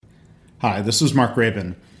Hi, this is Mark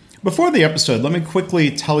Rabin. Before the episode, let me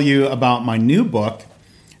quickly tell you about my new book.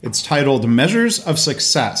 It's titled Measures of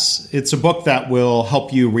Success. It's a book that will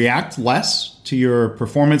help you react less to your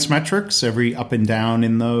performance metrics, every up and down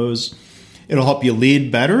in those. It'll help you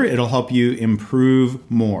lead better. It'll help you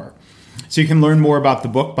improve more. So you can learn more about the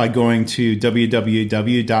book by going to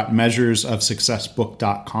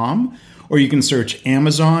www.measuresofsuccessbook.com, or you can search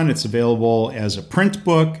Amazon. It's available as a print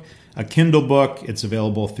book, a Kindle book. It's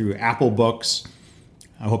available through Apple Books.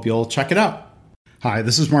 I hope you'll check it out. Hi,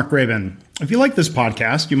 this is Mark Rabin. If you like this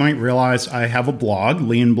podcast, you might realize I have a blog,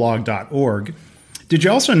 leanblog.org. Did you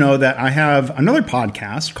also know that I have another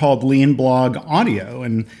podcast called Lean Blog Audio?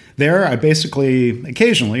 And there I basically,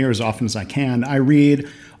 occasionally, or as often as I can, I read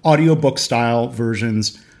audiobook-style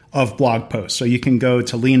versions of blog posts. So you can go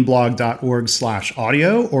to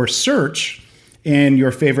leanblog.org/audio or search in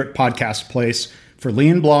your favorite podcast place for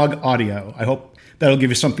Lean Blog Audio. I hope that'll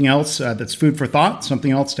give you something else that's food for thought,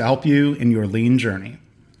 something else to help you in your lean journey.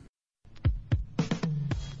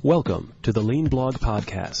 Welcome to the Lean Blog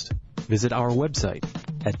Podcast. Visit our website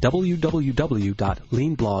at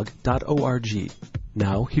www.leanblog.org.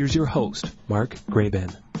 Now, here's your host, Mark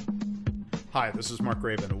Graben. Hi, this is Mark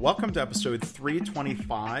Graben. Welcome to episode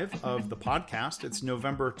 325 of the podcast. It's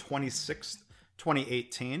November 26th,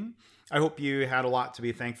 2018. I hope you had a lot to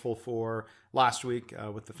be thankful for last week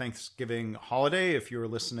with the Thanksgiving holiday if you're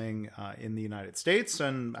listening in the United States,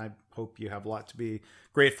 and I hope you have a lot to be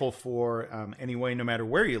grateful for anyway, no matter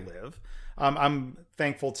where you live. I'm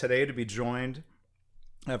thankful today to be joined.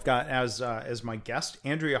 I've got as my guest,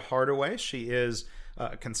 Andrea Hardaway. She is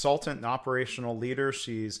a consultant and operational leader.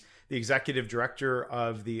 She's the executive director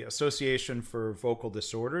of the Association for Vocal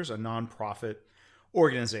Disorders, a nonprofit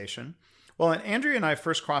organization. Well, and Andrea and I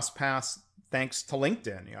first crossed paths thanks to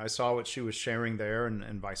LinkedIn. I saw what she was sharing there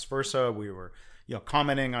and vice versa. We were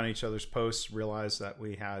commenting on each other's posts, realized that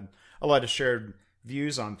we had a lot of shared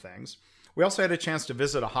views on things. We also had a chance to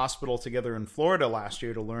visit a hospital together in Florida last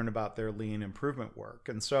year to learn about their lean improvement work.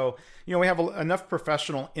 And so, we have enough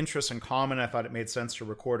professional interests in common. I thought it made sense to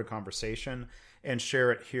record a conversation and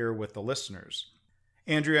share it here with the listeners.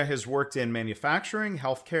 Andrea has worked in manufacturing,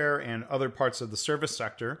 healthcare, and other parts of the service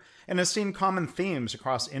sector, and has seen common themes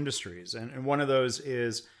across industries. And one of those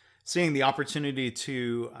is seeing the opportunity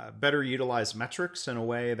to better utilize metrics in a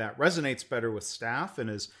way that resonates better with staff and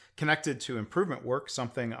is connected to improvement work,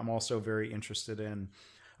 something I'm also very interested in,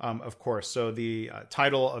 of course. So the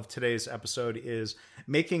title of today's episode is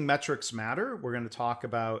Making Metrics Matter. We're going to talk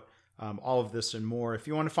about all of this and more. If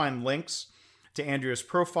you want to find links to Andrea's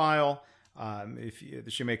profile,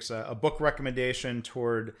 she makes a book recommendation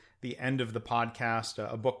toward the end of the podcast,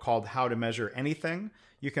 a book called How to Measure Anything.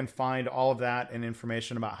 You can find all of that and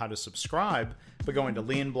information about how to subscribe by going to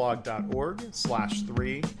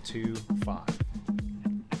leanblog.org/325.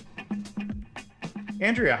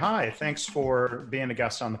 Andrea, hi. Thanks for being a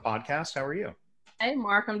guest on the podcast. How are you? Hey,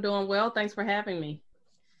 Mark, I'm doing well. Thanks for having me.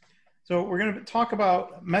 So we're going to talk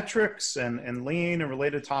about metrics and lean and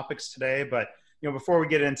related topics today, but before we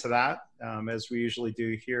get into that, as we usually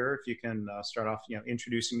do here, if you can start off,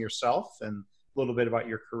 introducing yourself and a little bit about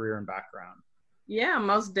your career and background. Yeah,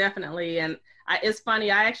 most definitely. And it's funny,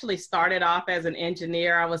 I actually started off as an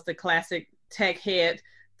engineer. I was the classic tech head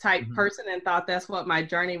type person and thought that's what my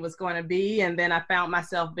journey was going to be. And then I found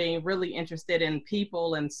myself being really interested in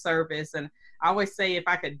people and service. And I always say if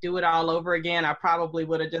I could do it all over again, I probably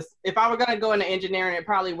would have if I were going to go into engineering, it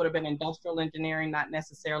probably would have been industrial engineering, not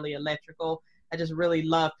necessarily electrical. I just really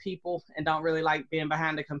love people and don't really like being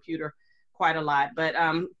behind a computer quite a lot. But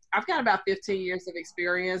I've got about 15 years of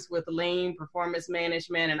experience with lean, performance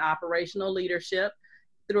management, and operational leadership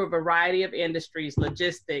through a variety of industries: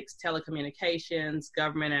 logistics, telecommunications,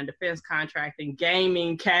 government and defense contracting,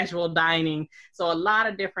 gaming, casual dining. So a lot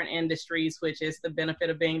of different industries, which is the benefit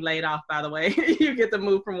of being laid off, by the way. You get to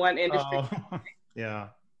move from one industry, still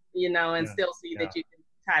see that you can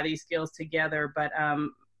tie these skills together. But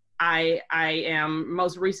I am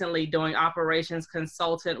most recently doing operations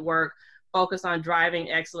consultant work focused on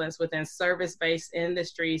driving excellence within service-based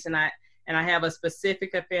industries. And I have a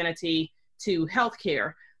specific affinity to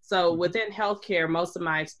healthcare. So within healthcare, most of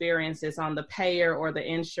my experience is on the payer or the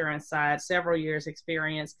insurance side, several years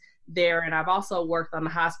experience there. And I've also worked on the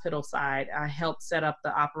hospital side. I helped set up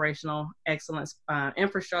the operational excellence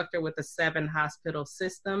infrastructure with the 7-hospital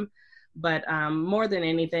system. But more than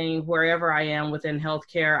anything, wherever I am within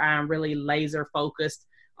healthcare, I'm really laser focused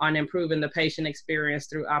on improving the patient experience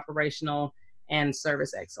through operational and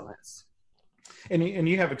service excellence. And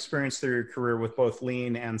you have experience through your career with both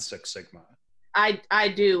Lean and Six Sigma.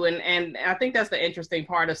 I do, and I think that's the interesting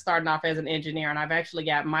part of starting off as an engineer. And I've actually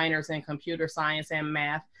got minors in computer science and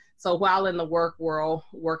math. So while in the work world,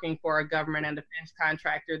 working for a government and defense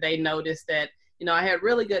contractor, they noticed that I had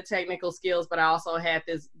really good technical skills, but I also had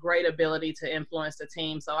this great ability to influence the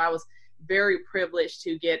team. So I was very privileged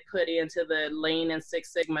to get put into the Lean and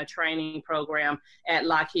Six Sigma training program at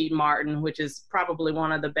Lockheed Martin, which is probably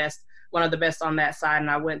one of the best on that side.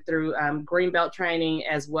 And I went through green belt training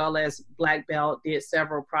as well as black belt, did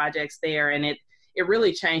several projects there. And it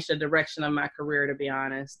really changed the direction of my career, to be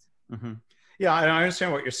honest. Mm-hmm. Yeah, and I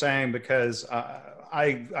understand what you're saying because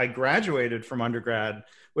I graduated from undergrad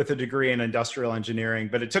with a degree in industrial engineering,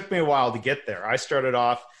 but it took me a while to get there. I started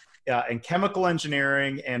off in chemical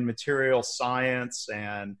engineering and material science,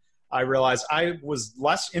 and I realized I was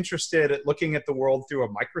less interested at looking at the world through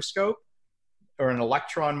a microscope or an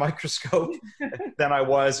electron microscope than I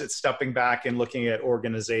was at stepping back and looking at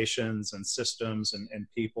organizations and systems and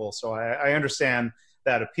people. So I understand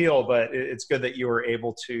that appeal, but it's good that you were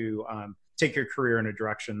able to take your career in a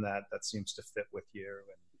direction that seems to fit with you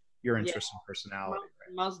and your interest and personality.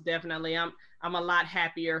 Most definitely. I'm a lot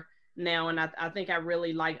happier now, and I think I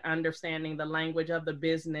really like understanding the language of the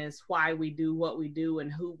business, why we do what we do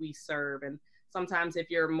and who we serve. And sometimes if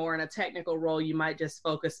you're more in a technical role, you might just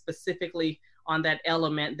focus specifically on that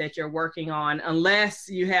element that you're working on, unless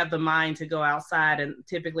you have the mind to go outside. And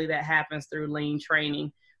typically that happens through lean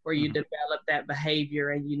training, where you develop that behavior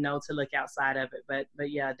and to look outside of it.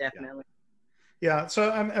 But yeah, definitely. Yeah.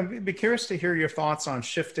 So I'd be curious to hear your thoughts on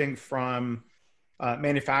shifting from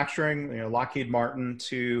manufacturing, Lockheed Martin,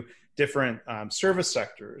 to different service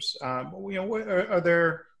sectors.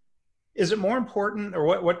 Is it more important,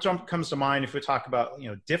 or what comes to mind if we talk about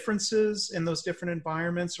differences in those different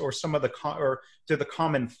environments, or some of do the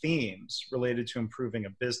common themes related to improving a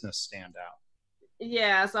business stand out?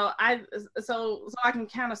 Yeah, so I can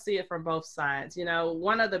kind of see it from both sides.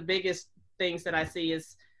 One of the biggest things that I see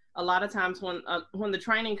is a lot of times when the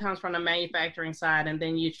training comes from the manufacturing side and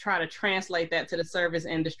then you try to translate that to the service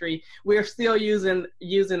industry, we're still using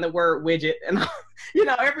the word widget. And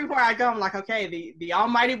everywhere I go, I'm like, okay, the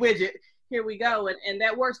almighty widget, here we go. And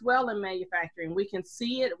that works well in manufacturing. We can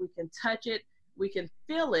see it, we can touch it, we can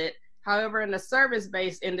feel it. However, in the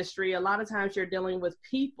service-based industry, a lot of times you're dealing with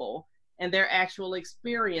people and their actual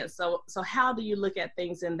experience. So how do you look at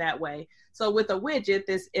things in that way? So with a widget,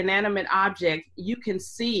 this inanimate object, you can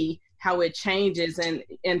see how it changes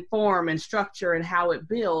in form and structure and how it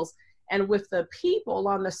builds. And with the people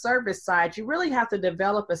on the service side, you really have to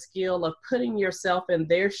develop a skill of putting yourself in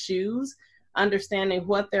their shoes, understanding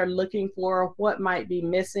what they're looking for, what might be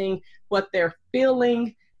missing, what they're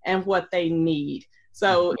feeling, and what they need.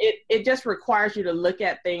 So it just requires you to look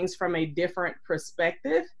at things from a different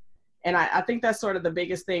perspective. And I think that's sort of the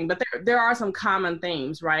biggest thing, but there are some common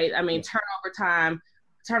themes, right? I mean,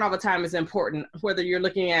 turnover time is important, whether you're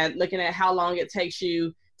looking at how long it takes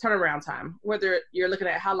you, turnaround time, whether you're looking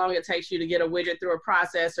at how long it takes you to get a widget through a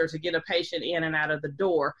process or to get a patient in and out of the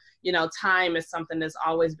door. Time is something that's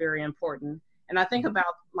always very important. And I think about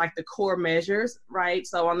like the core measures, right?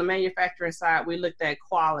 So on the manufacturing side, we looked at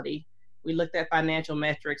quality. We looked at financial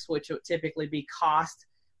metrics, which would typically be cost.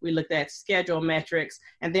 We looked at schedule metrics,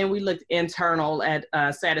 and then we looked internal at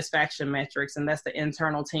satisfaction metrics, and that's the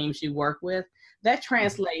internal teams you work with. That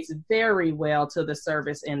translates very well to the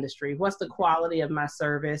service industry. What's the quality of my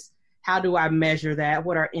service? How do I measure that?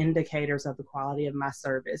 What are indicators of the quality of my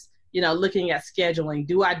service? Looking at scheduling.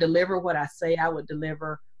 Do I deliver what I say I would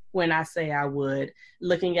deliver when I say I would?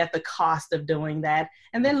 Looking at the cost of doing that,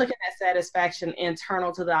 and then looking at satisfaction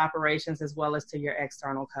internal to the operations as well as to your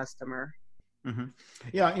external customer. Mm-hmm.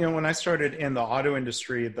 Yeah, when I started in the auto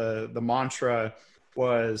industry, the mantra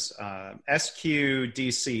was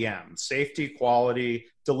SQDCM: safety, quality,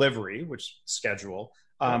 delivery, which schedule,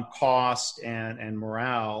 cost, and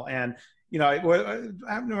morale. And no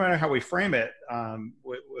matter how we frame it,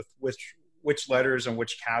 with which letters and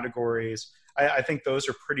which categories, I think those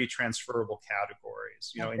are pretty transferable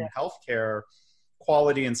categories. In healthcare,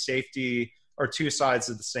 quality and safety are two sides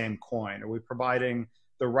of the same coin. Are we providing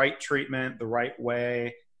the right treatment, the right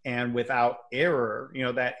way, and without error?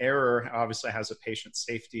 That error obviously has a patient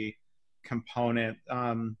safety component. But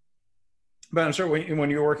I'm sure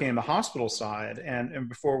when you're working in the hospital side, and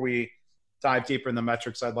before we dive deeper in the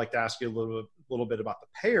metrics, I'd like to ask you a little bit about the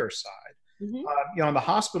payer side. Mm-hmm. On the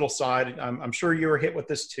hospital side, I'm sure you were hit with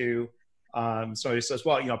this too. Somebody says,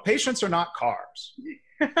 well, patients are not cars.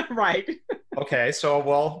 Right. Okay,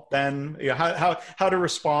 so then how to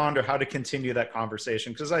respond or how to continue that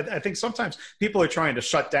conversation? Because I think sometimes people are trying to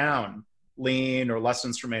shut down lean or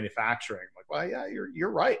lessons from manufacturing. Like, well, yeah,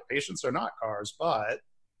 you're right. Patients are not cars, but I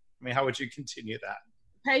mean, how would you continue that?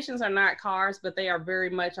 Patients are not cars, but they are very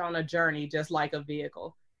much on a journey, just like a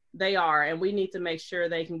vehicle. They are, and we need to make sure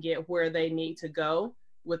they can get where they need to go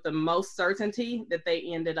with the most certainty that they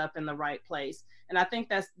ended up in the right place. And I think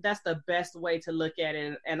that's the best way to look at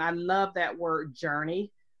it. And I love that word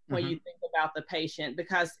journey when you think about the patient,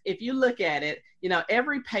 because if you look at it, you know,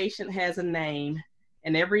 every patient has a name,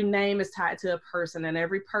 and every name is tied to a person, and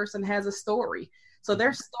every person has a story. So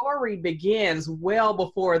their story begins well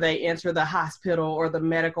before they enter the hospital or the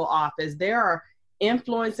medical office. There are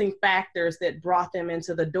influencing factors that brought them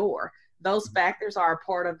into the door. Those factors are a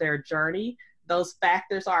part of their journey. Those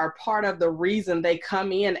factors are a part of the reason they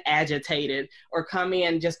come in agitated or come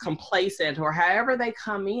in just complacent or however they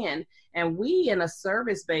come in. And we in a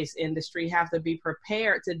service-based industry have to be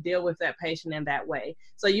prepared to deal with that patient in that way.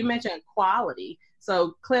 So you mentioned quality.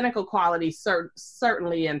 So clinical quality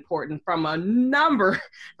certainly important from a number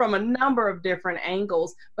of different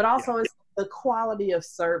angles, but also it's the quality of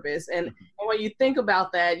service. And when you think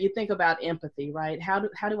about that, you think about empathy, right? How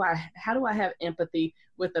do I have empathy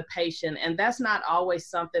with the patient? And that's not always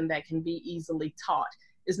something that can be easily taught.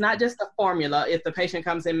 It's not just a formula. If the patient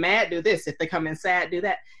comes in mad, do this. If they come in sad, do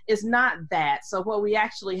that. It's not that. So what we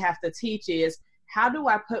actually have to teach is, how do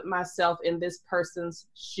I put myself in this person's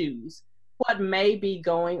shoes? What may be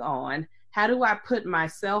going on? How do I put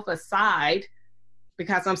myself aside,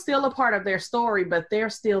 because I'm still a part of their story, but they're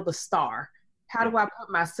still the star? How do I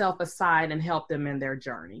put myself aside and help them in their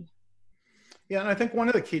journey? Yeah, and I think one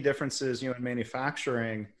of the key differences, in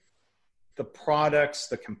manufacturing, the products,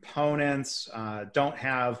 the components don't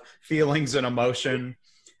have feelings and emotion.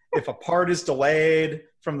 If a part is delayed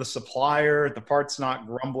from the supplier, the part's not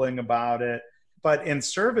grumbling about it. But in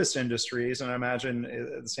service industries, and I imagine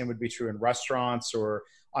the same would be true in restaurants or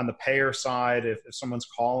on the payer side, if someone's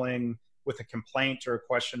calling with a complaint or a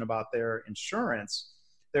question about their insurance,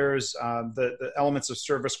 there's the elements of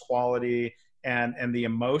service quality and the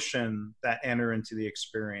emotion that enter into the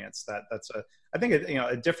experience. That's I think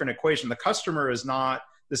a different equation. The customer is not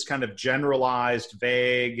this kind of generalized,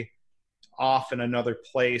 vague, off in another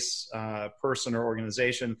place person or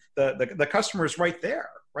organization. The customer is right there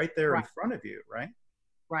in front of you, right?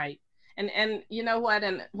 Right. And you know what?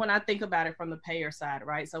 And when I think about it from the payer side,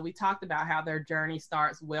 right? So we talked about how their journey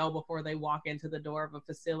starts well before they walk into the door of a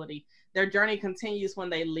facility. Their journey continues when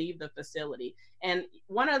they leave the facility. And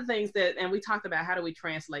one of the things and we talked about, how do we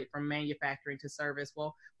translate from manufacturing to service?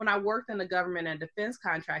 Well, when I worked in the government and defense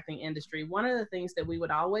contracting industry, one of the things that we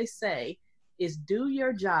would always say is, do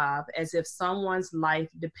your job as if someone's life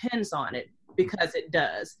depends on it, because it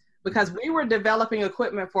does. Because we were developing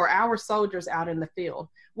equipment for our soldiers out in the field.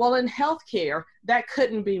 Well, in healthcare, that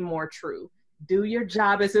couldn't be more true. Do your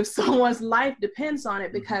job as if someone's life depends on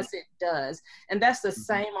it, because it does. And that's the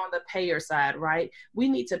same on the payer side, right? We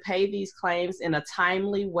need to pay these claims in a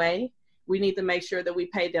timely way. We need to make sure that we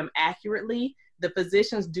pay them accurately. The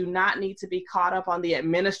physicians do not need to be caught up on the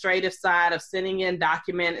administrative side of sending in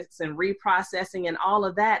documents and reprocessing and all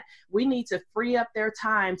of that. We need to free up their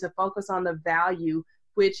time to focus on the value,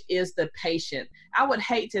 which is the patient. I would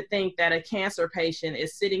hate to think that a cancer patient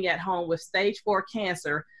is sitting at home with stage 4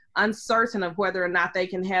 cancer, uncertain of whether or not they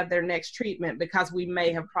can have their next treatment because we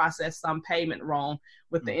may have processed some payment wrong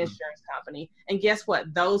with the insurance company. And guess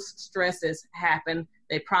what? Those stresses happen.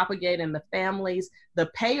 They propagate in the families. The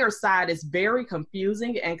payer side is very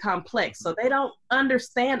confusing and complex. So they don't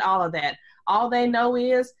understand all of that. All they know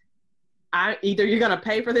is, either you're going to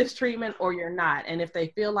pay for this treatment or you're not. And if they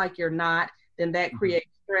feel like you're not, then that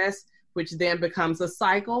creates stress, which then becomes a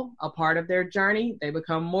cycle, a part of their journey. They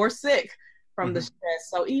become more sick from the stress.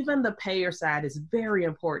 So even the payer side is very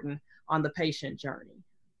important on the patient journey.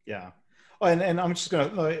 Yeah. And I'm just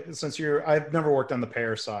going to, since I've never worked on the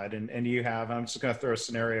payer side and you have, I'm just going to throw a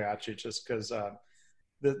scenario at you just because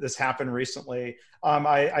this happened recently.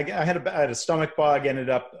 I had a stomach bug, ended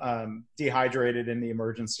up dehydrated in the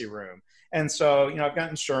emergency room. And so, I've got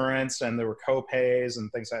insurance and there were co-pays and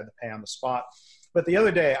things I had to pay on the spot. But the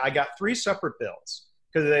other day I got 3 separate bills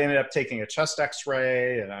because they ended up taking a chest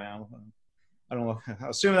x-ray, and I don't know, I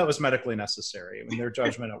assume that was medically necessary. In their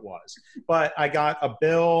judgment it was. But I got a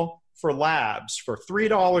bill for labs for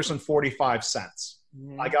 $3.45.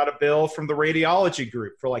 I got a bill from the radiology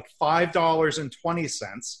group for like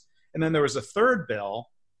 $5.20. And then there was a third bill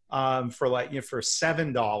for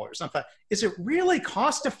 $7. I thought, is it really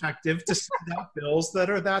cost effective to send out bills that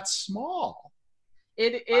are that small?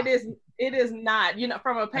 It is not.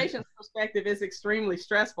 From a patient's perspective, it's extremely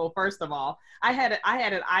stressful. First of all, I had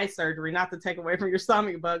an eye surgery, not to take away from your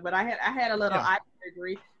stomach bug, but I had a little eye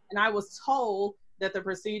surgery, and I was told that the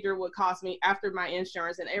procedure would cost me, after my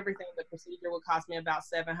insurance and everything, the procedure would cost me about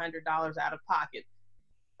 $700 out of pocket.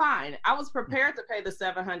 Fine. I was prepared to pay the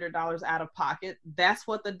 $700 out of pocket. That's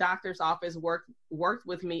what the doctor's office worked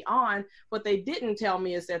with me on. What they didn't tell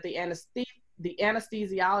me is that the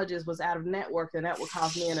anesthesiologist was out of network, and that would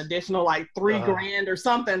cost me an additional like $3,000 or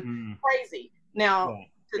something crazy. Now,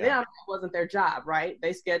 to them, it wasn't their job, right?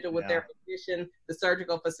 They schedule with their physician. The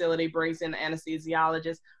surgical facility brings in the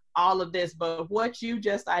anesthesiologist, all of this. But what you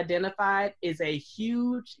just identified is a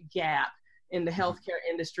huge gap in the healthcare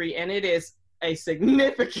industry, and it is a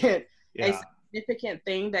significant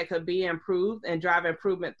thing that could be improved and drive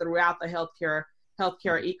improvement throughout the healthcare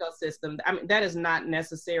ecosystem. I mean, that is not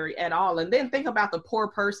necessary at all. And then think about the poor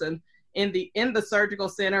person in the surgical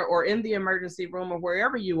center or in the emergency room or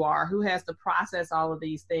wherever you are, who has to process all of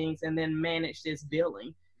these things and then manage this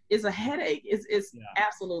billing. Is a headache. It's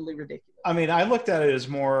absolutely ridiculous. I mean, I looked at it as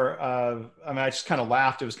more of, I just kind of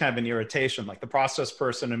laughed. It was kind of an irritation. Like the process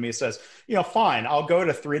person in me says, fine, I'll go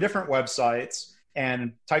to 3 different websites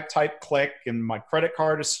and type, click, and my credit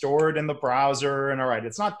card is stored in the browser. And all right,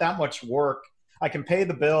 it's not that much work. I can pay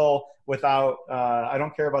the bill without, I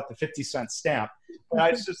don't care about the 50-cent stamp. But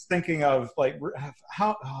I was just thinking of like,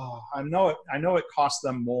 I know it costs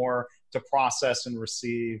them more to process and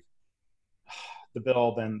receive the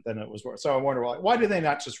bill than it was worth. So I wonder, why do they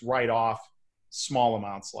not just write off small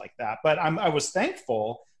amounts like that? But I was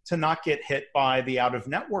thankful to not get hit by the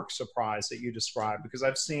out-of-network surprise that you described, because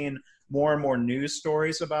I've seen more and more news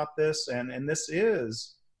stories about this, and this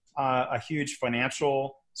is a huge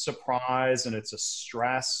financial surprise, and it's a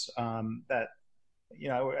stress that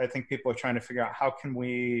I think people are trying to figure out how can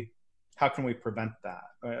we prevent that?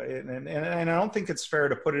 And I don't think it's fair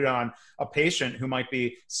to put it on a patient who might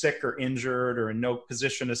be sick or injured or in no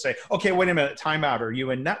position to say, okay, wait a minute, time out. Are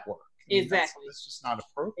you in network? Exactly. That's just not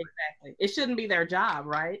appropriate. Exactly. It shouldn't be their job,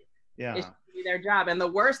 right? Yeah. It shouldn't be their job. And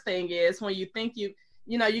the worst thing is when you think you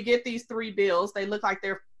get these 3 bills, they look like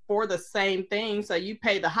they're for the same thing. So you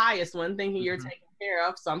pay the highest one thinking you're taken care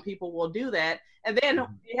of. Some people will do that. And then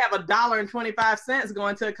you have $1.25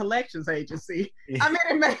 going to a collections agency. I mean,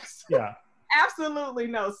 it makes absolutely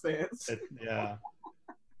no sense.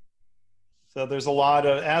 So there's a lot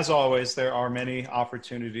of, as always, there are many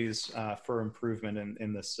opportunities for improvement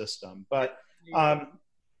in this system. But but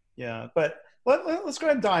let's go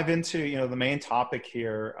ahead and dive into the main topic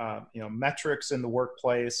here. Metrics in the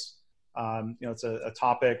workplace. It's a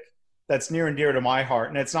topic that's near and dear to my heart,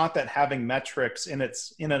 and it's not that having metrics in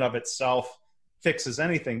and of itself fixes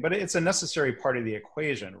anything, but it's a necessary part of the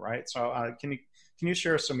equation, right? So can you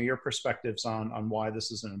share some of your perspectives on why this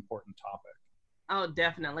is an important topic? Oh,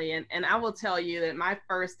 definitely. And I will tell you that my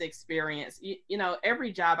first experience,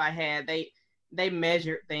 every job I had, they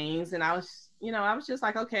measured things, and I was just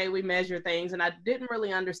like, okay, we measure things, and I didn't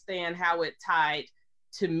really understand how it tied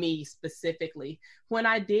to me specifically. When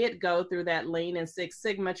I did go through that Lean and Six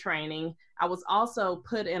Sigma training, I was also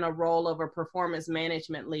put in a role of a performance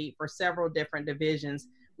management lead for several different divisions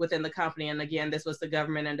within the company. And again, this was the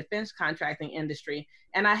government and defense contracting industry.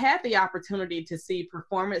 And I had the opportunity to see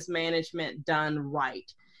performance management done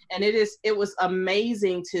right. And it was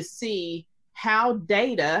amazing to see how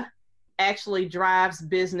data actually drives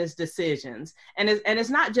business decisions. And it's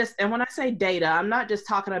not just, and when I say data, I'm not just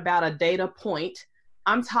talking about a data point.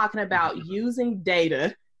 I'm talking about using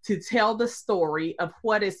data to tell the story of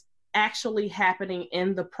what is actually happening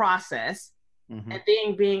in the process, and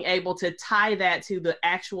then being able to tie that to the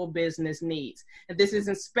actual business needs. And this is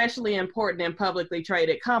especially important in publicly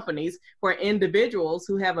traded companies, where individuals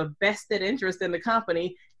who have a vested interest in the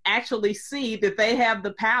company actually see that they have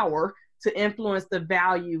the power to influence the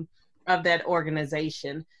value of that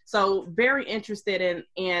organization. So very interested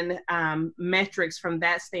in metrics from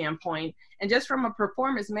that standpoint. And just from a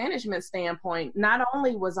performance management standpoint, not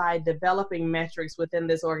only was I developing metrics within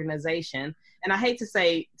this organization, and I hate to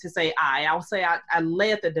say I'll say I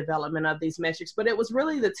led the development of these metrics, but it was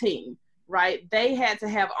really the team, right? They had to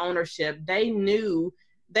have ownership. They knew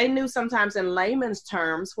sometimes in layman's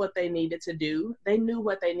terms what they needed to do. They knew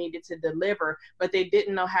what they needed to deliver, but they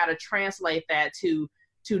didn't know how to translate that to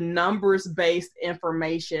numbers-based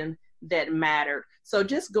information that mattered. So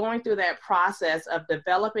just going through that process of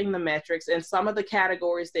developing the metrics and some of the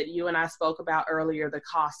categories that you and I spoke about earlier, the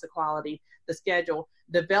cost, the quality, the schedule,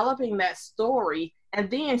 developing that story,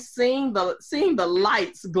 and then seeing the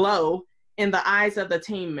lights glow in the eyes of the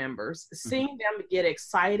team members, seeing them get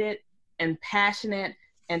excited and passionate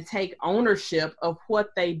and take ownership of what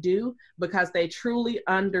they do because they truly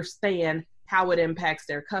understand how it impacts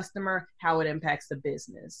their customer, how it impacts the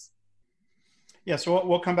business. Yeah, so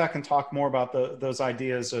we'll come back and talk more about those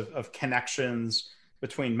ideas of connections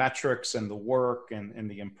between metrics and the work and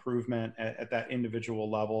the improvement at that individual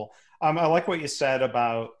level. I like what you said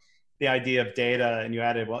about the idea of data, and you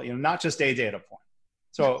added, well, not just a data point.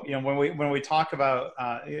 So, when we talk about,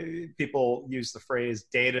 people use the phrase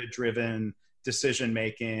data-driven decision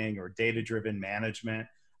making or data-driven management.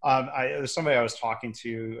 There's somebody I was talking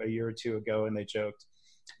to a year or two ago, and they joked,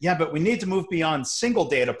 yeah, but we need to move beyond single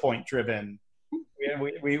data point driven.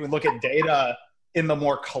 We look at data in the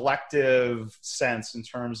more collective sense in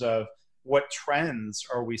terms of what trends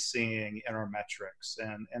are we seeing in our metrics.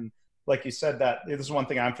 And like you said, that this is one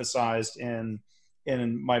thing I emphasized in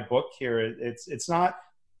my book here. It's not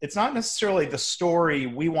necessarily the story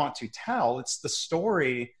we want to tell. It's the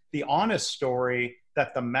story, the honest story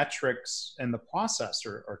that the metrics and the process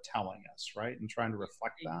are telling us, right? And trying to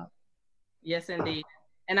reflect that. Yes, indeed.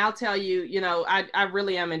 And I'll tell you, I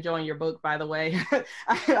really am enjoying your book, by the way.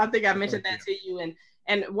 I think I mentioned that to you.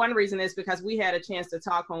 And one reason is because we had a chance to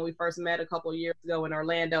talk when we first met a couple of years ago in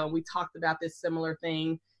Orlando, and we talked about this similar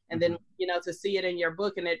thing. And then, to see it in your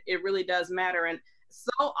book, and it really does matter. And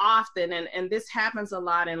so often, and this happens a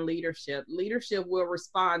lot in leadership will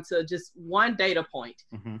respond to just one data point.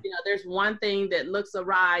 There's one thing that looks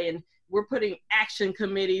awry, and we're putting action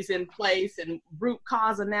committees in place and root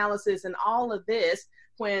cause analysis and all of this,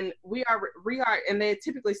 when we are, and they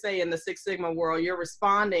typically say in the Six Sigma world, you're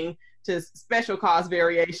responding to special cause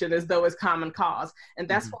variation as though it's common cause. And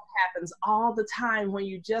that's what happens all the time when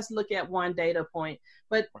you just look at one data point.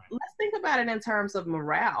 But let's think about it in terms of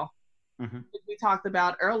morale. We talked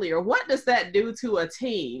about earlier. What does that do to a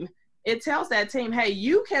team? It tells that team, hey,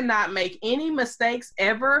 you cannot make any mistakes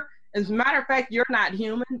ever. As a matter of fact, you're not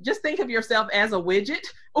human. Just think of yourself as a widget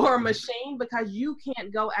or a machine, because you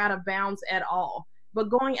can't go out of bounds at all. But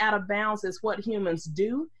going out of bounds is what humans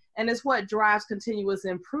do, and it's what drives continuous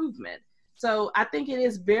improvement. So I think it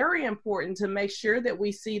is very important to make sure that we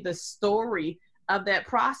see the story of that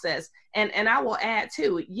process. And I will add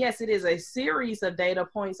too, yes, it is a series of data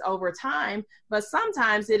points over time, but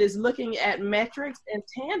sometimes it is looking at metrics in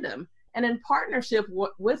tandem and in partnership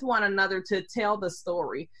with one another to tell the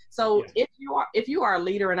story. So if you are a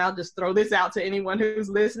leader, and I'll just throw this out to anyone who's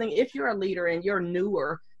listening, if you're a leader and you're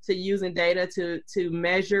newer to using data to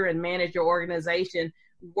measure and manage your organization,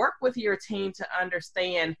 work with your team to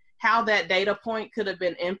understand how that data point could have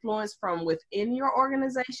been influenced from within your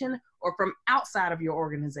organization or from outside of your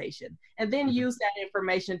organization. And then use that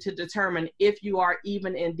information to determine if you are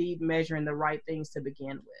even indeed measuring the right things to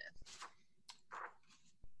begin with.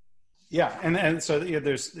 Yeah, and so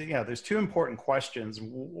there's two important questions.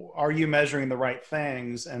 Are you measuring the right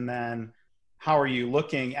things? And then how are you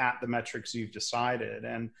looking at the metrics you've decided?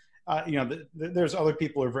 And there's other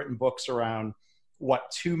people who've written books around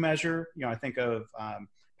what to measure. I think of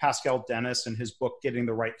Pascal Dennis and his book, Getting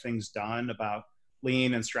the Right Things Done, about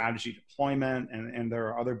lean and strategy deployment. And there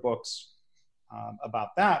are other books about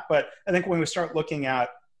that. But I think when we start looking at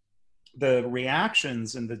the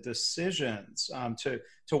reactions and the decisions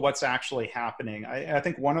to what's actually happening, I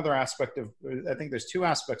think one other aspect I think there's two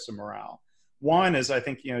aspects of morale. One is, I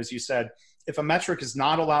think, as you said, if a metric is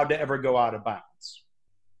not allowed to ever go out of bounds,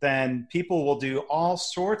 then people will do all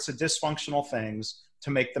sorts of dysfunctional things to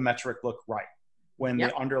make the metric look right when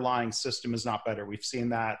the underlying system is not better. We've seen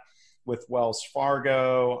that with Wells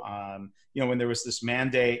Fargo, when there was this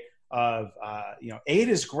mandate of, 8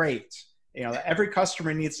 is great. Every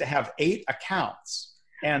customer needs to have 8 accounts.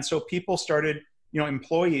 And so people started,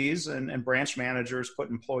 employees and branch managers put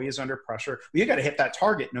employees under pressure. Well, you got to hit that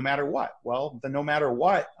target no matter what. Well, the no matter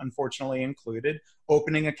what, unfortunately, included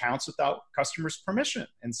opening accounts without customers' permission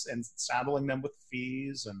and saddling them with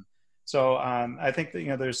fees. And so I think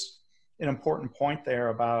that, there's an important point there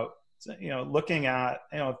about, looking at,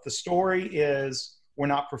 if the story is we're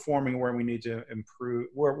not performing where we need to improve,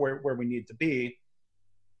 where we need to be,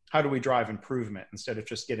 how do we drive improvement instead of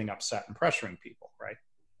just getting upset and pressuring people, right?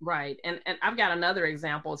 Right. And I've got another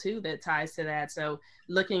example too that ties to that. So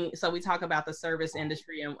we talk about the service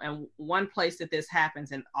industry, and one place that this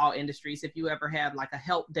happens in all industries, if you ever have like a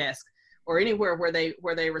help desk or anywhere where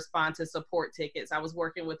they respond to support tickets. I was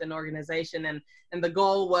working with an organization, and the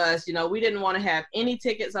goal was, we didn't want to have any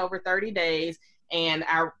tickets over 30 days. And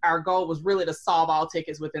our goal was really to solve all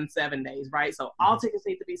tickets within 7 days, right? So all tickets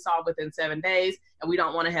need to be solved within 7 days, and we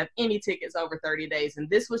don't want to have any tickets over 30 days. And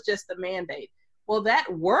this was just the mandate. Well,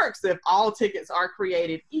 that works if all tickets are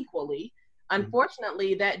created equally.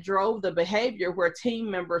 Unfortunately, that drove the behavior where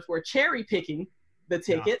team members were cherry picking the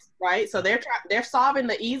tickets, right? So they're solving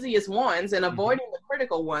the easiest ones and avoiding the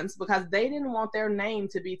critical ones because they didn't want their name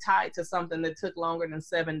to be tied to something that took longer than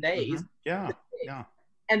 7 days. Yeah.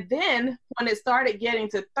 And then when it started getting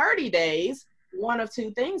to 30 days, one of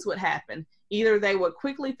two things would happen. Either they would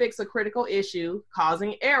quickly fix a critical issue,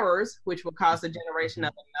 causing errors, which would cause the generation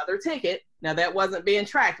of another ticket. Now that wasn't being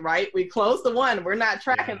tracked, right? We closed the one. We're not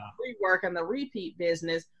tracking the rework and the repeat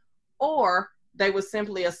business. Or they would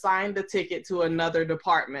simply assign the ticket to another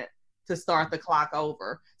department to start the clock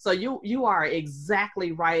over. So you are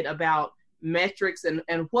exactly right about metrics and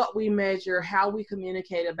what we measure, how we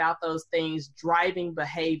communicate about those things, driving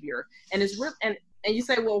behavior. And it's real. And you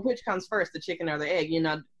say, well, which comes first, the chicken or the egg? You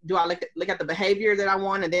know, do I look at the behavior that I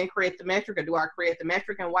want and then create the metric, or do I create the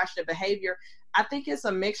metric and watch the behavior? I think it's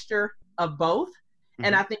a mixture of both. Mm-hmm.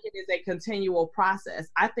 And I think it is a continual process.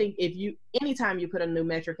 I think anytime you put a new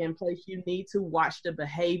metric in place, you need to watch the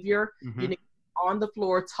behavior. Mm-hmm. You need to be on the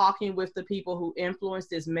floor talking with the people who influence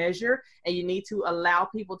this measure, and you need to allow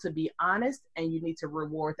people to be honest, and you need to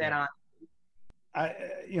reward that honesty.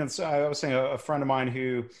 So I was saying a friend of mine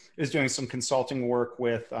who is doing some consulting work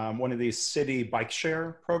with one of these city bike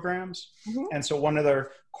share programs. Mm-hmm. And so one of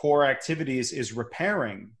their core activities is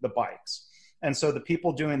repairing the bikes. And so the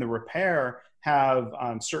people doing the repair have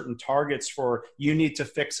certain targets for, you need to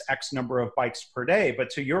fix X number of bikes per day. But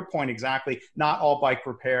to your point exactly, not all bike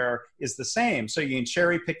repair is the same. So you can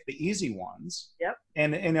cherry pick the easy ones. Yep.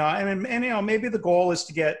 And maybe the goal is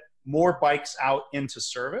to get more bikes out into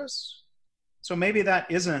service. So maybe that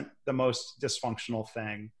isn't the most dysfunctional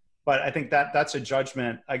thing, but I think that's a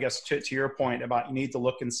judgment, I guess, to your point about, you need to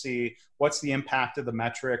look and see what's the impact of the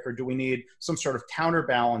metric, or do we need some sort of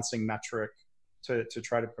counterbalancing metric to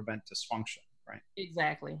try to prevent dysfunction, right?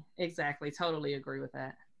 Exactly. Totally agree with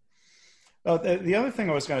that. The other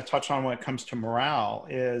thing I was going to touch on when it comes to morale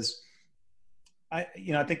is, I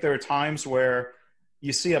think there are times where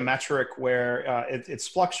you see a metric where it's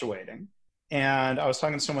fluctuating. And I was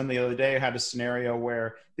talking to someone the other day who had a scenario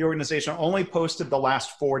where the organization only posted the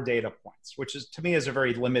last 4 data points, which is, to me, is a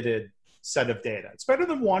very limited set of data. It's better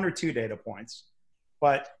than 1 or 2 data points.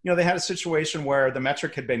 But, they had a situation where the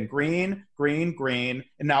metric had been green, green, green,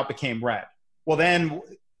 and now it became red. Well, then,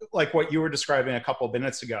 like what you were describing a couple of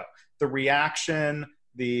minutes ago, the reaction,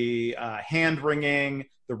 the hand-wringing,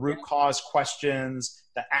 the root cause questions,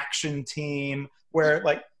 the action team, where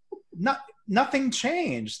nothing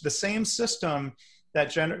changed. The same system that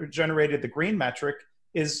generated the green metric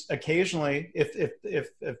is occasionally, if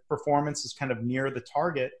performance is kind of near the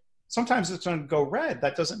target, sometimes it's going to go red.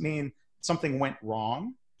 That doesn't mean something went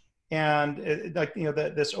wrong. And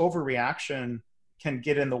this overreaction can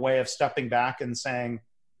get in the way of stepping back and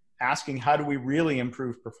asking, how do we really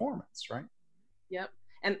improve performance, right? Yep.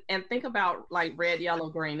 And think about like red, yellow,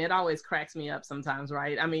 green. It always cracks me up sometimes,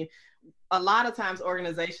 right? I mean, a lot of times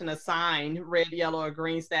organizations assign red, yellow, or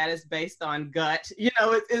green status based on gut.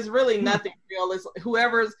 It's really nothing real. It's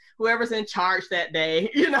whoever's in charge that day.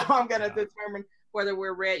 I'm going to determine whether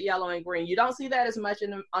we're red, yellow, and green. You don't see that as much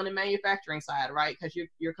on the manufacturing side, right? Because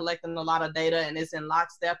you're collecting a lot of data and it's in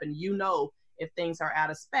lockstep, and if things are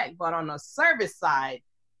out of spec. But on the service side,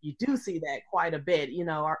 you do see that quite a bit.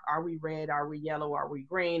 Are we red? Are we yellow? Are we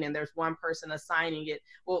green? And there's one person assigning it.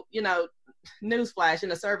 Well, newsflash, in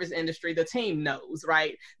the service industry, the team knows,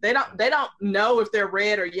 right? They don't know if they're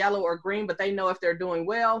red or yellow or green, but they know if they're doing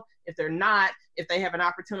well, if they're not, if they have an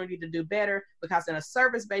opportunity to do better, because in a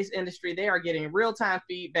service-based industry, they are getting real-time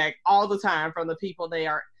feedback all the time from the people they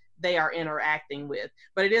are interacting with.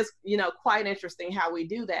 But it is, quite interesting how we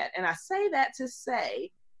do that. And I say that to say,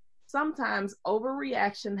 sometimes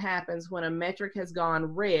overreaction happens when a metric has gone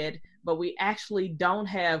red, but we actually don't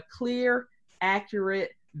have clear,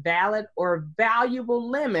 accurate, valid, or valuable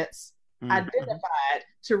limits identified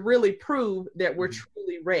to really prove that we're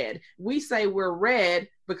truly red. We say we're red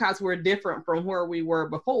because we're different from where we were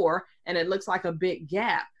before, and it looks like a big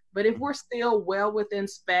gap. But if we're still well within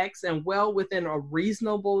specs and well within a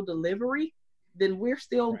reasonable delivery, then we're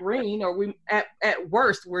still green, or we at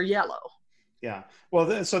worst we're yellow. Yeah.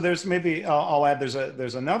 Well, so there's maybe, I'll add,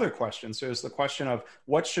 there's another question. So there's the question of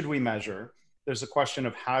what should we measure? There's a question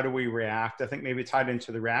of how do we react? I think maybe tied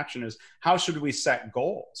into the reaction is, how should we set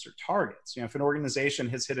goals or targets? If an organization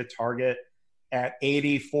has hit a target at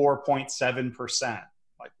 84.7%,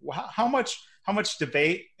 like how much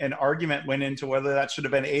debate and argument went into whether that should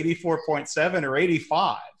have been 84.7 or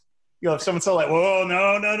 85? If someone said whoa,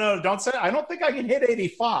 no, don't say, I don't think I can hit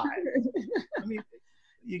 85. I mean,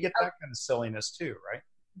 you get that kind of silliness too, right?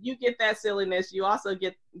 You get that silliness. You also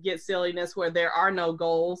get silliness where there are no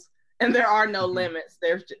goals and there are no limits.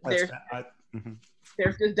 There's just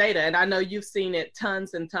data, and I know you've seen it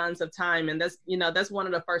tons and tons of time. And that's one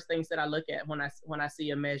of the first things that I look at when I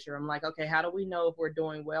see a measure. I'm like, okay, how do we know if we're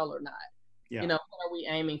doing well or not? Yeah. You know, what are we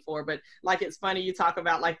aiming for? But like, it's funny, you talk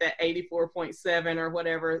about like that 84.7 or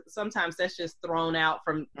whatever. Sometimes that's just thrown out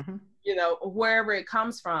from, you know, wherever it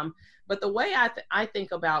comes from. But the way I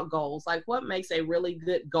think about goals, like what makes a really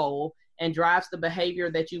good goal and drives the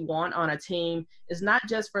behavior that you want on a team is not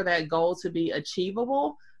just for that goal to be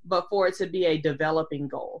achievable, but for it to be a developing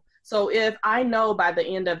goal. So if I know by the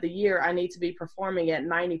end of the year I need to be performing at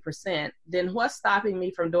 90%, then what's stopping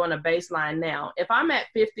me from doing a baseline now? If I'm at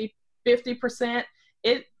 50%,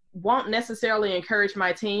 it won't necessarily encourage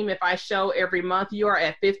my team if I show every month you are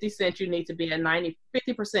at 50 cents, you need to be at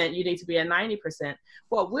 50%, you need to be at 90%.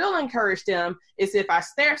 What will encourage them is if I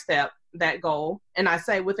stair step that goal and I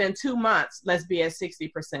say within 2 months, let's be at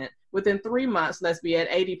 60%. Within 3 months, let's be at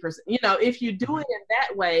 80%. You know, if you do it in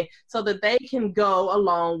that way so that they can go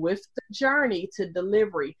along with the journey to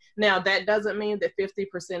delivery. Now, that doesn't mean that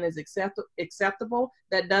 50% is acceptable.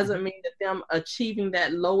 That doesn't mean that them achieving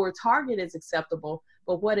that lower target is acceptable.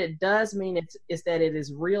 But what it does mean is that it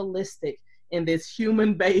is realistic in this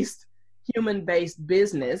human-based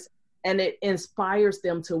business, and it inspires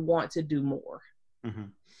them to want to do more.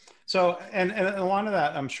 So, and a lot of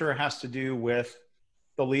that, I'm sure, has to do with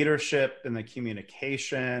the leadership and the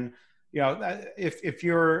communication. You know, if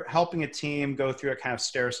you're helping a team go through a kind of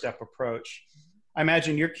stair-step approach, I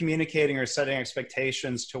imagine you're communicating or setting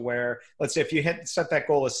expectations to where, let's say if you set that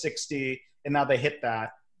goal as 60 and now they hit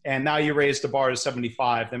that, and now you raise the bar to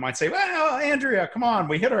 75, they might say, well, Andrea, come on,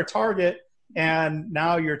 we hit our target. And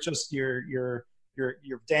now you're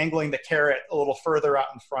dangling the carrot a little further out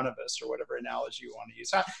in front of us, or whatever analogy you want to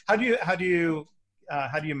use. How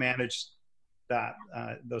do you manage that,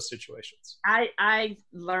 those situations? I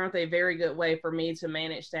learned a very good way for me to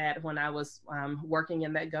manage that when I was working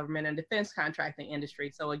in that government and defense contracting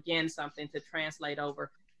industry. So again, something to translate over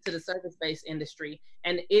to the service-based industry.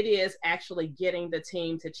 And it is actually getting the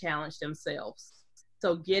team to challenge themselves.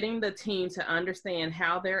 So getting the team to understand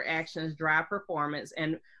how their actions drive performance.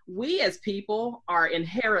 And we as people are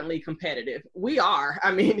inherently competitive. We are. I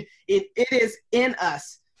mean, it is in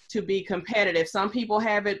us to be competitive. Some people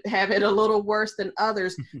have it a little worse than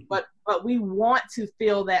others, but we want to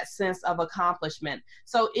feel that sense of accomplishment.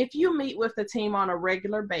 So if you meet with the team on a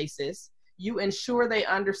regular basis, you ensure they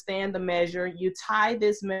understand the measure, you tie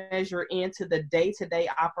this measure into the day-to-day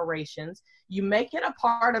operations, you make it a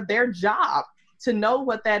part of their job to know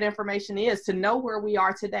what that information is, to know where we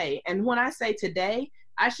are today. And when I say today,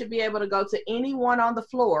 I should be able to go to anyone on the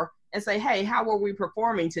floor and say, hey, how are we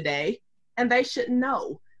performing today? And they should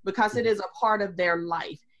know, because it is a part of their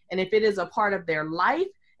life. And if it is a part of their life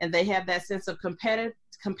and they have that sense of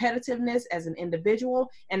competitiveness as an individual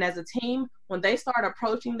and as a team, when they start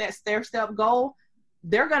approaching that stair-step goal,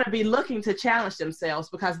 they're going to be looking to challenge themselves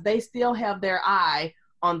because they still have their eye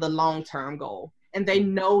on the long-term goal. And they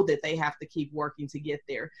know that they have to keep working to get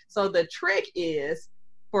there. So the trick is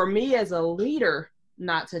for me as a leader,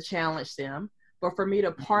 not to challenge them, but for me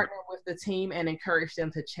to partner with the team and encourage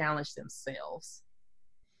them to challenge themselves.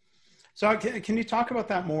 So can you talk about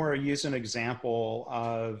that more, or use an example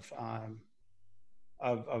of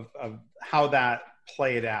how that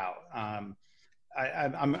played out?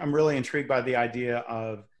 I'm really intrigued by the idea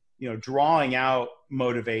of, you know, drawing out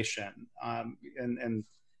motivation, and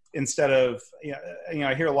instead of, you know,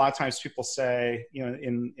 I hear a lot of times people say, you know,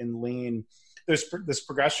 in lean, there's this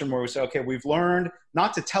progression where we say, okay, we've learned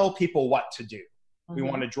not to tell people what to do. We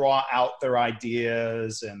want to draw out their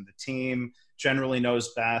ideas, and the team generally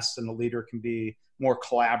knows best, and the leader can be more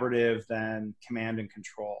collaborative than command and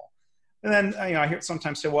control. And then, you know, I hear it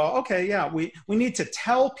sometimes say, well, okay, yeah, we need to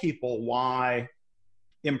tell people why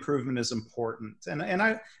improvement is important. And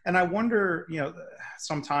I wonder, you know,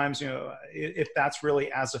 sometimes, you know, if that's really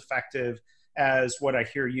as effective as what I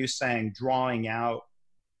hear you saying, drawing out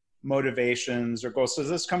motivations or goals. So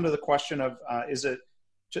does this come to the question of, is it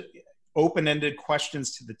just open-ended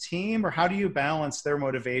questions to the team, or how do you balance their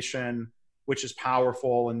motivation, which is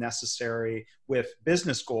powerful and necessary, with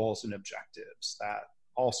business goals and objectives that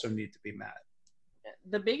also need to be met?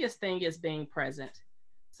 The biggest thing is being present.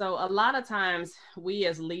 So a lot of times we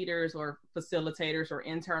as leaders or facilitators or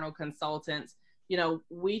internal consultants, you know,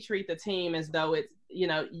 we treat the team as though it's, you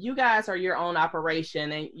know, you guys are your own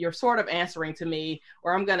operation and you're sort of answering to me,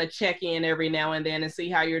 or I'm going to check in every now and then and see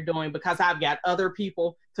how you're doing because I've got other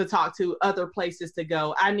people to talk to, other places to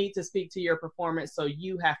go. I need to speak to your performance, so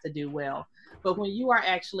you have to do well. But when you are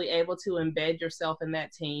actually able to embed yourself in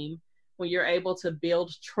that team, when you're able to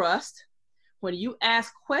build trust, when you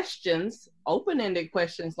ask questions, open-ended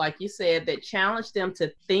questions, like you said, that challenge them to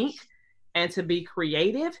think and to be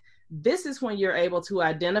creative, this is when you're able to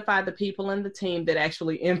identify the people in the team that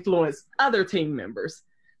actually influence other team members.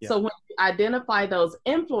 Yeah. So when you identify those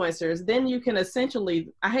influencers, then you can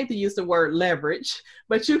essentially, I hate to use the word leverage,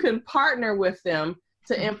 but you can partner with them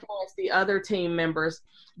to influence the other team members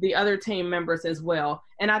as well.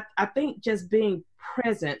 And I think just being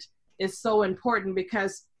present is so important,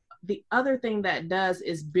 because the other thing that does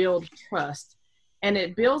is build trust. And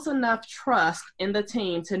it builds enough trust in the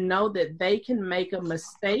team to know that they can make a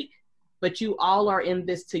mistake, but you all are in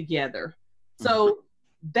this together. So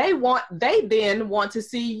they then want to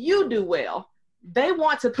see you do well. They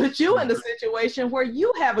want to put you in a situation where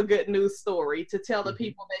you have a good news story to tell the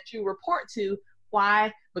people that you report to.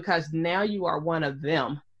 Why? Because now you are one of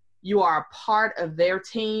them. You are a part of their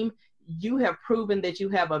team. You have proven that you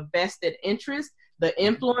have a vested interest. The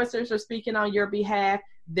influencers are speaking on your behalf.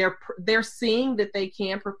 They're seeing that they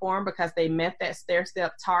can perform because they met that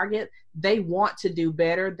stair-step target. They want to do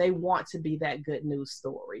better. They want to be that good news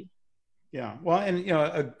story. Yeah. Well, and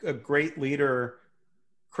a great leader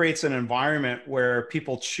creates an environment where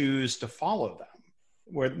people choose to follow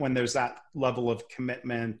them, when there's that level of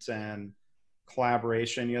commitment and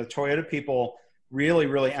collaboration. Toyota people really,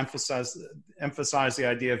 really emphasize the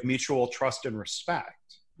idea of mutual trust and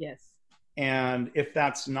respect. Yes. And if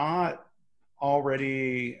that's not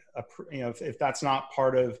already, if that's not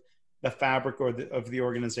part of the fabric of the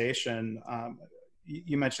organization,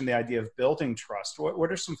 you mentioned the idea of building trust.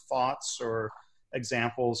 What are some thoughts or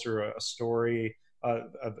examples or a story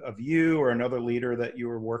of you or another leader that you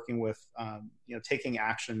were working with, taking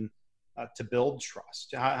action to build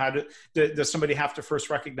trust? How does somebody have to first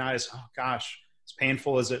recognize, oh gosh, as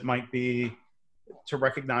painful as it might be, to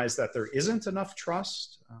recognize that there isn't enough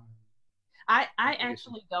trust? I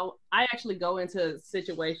actually go into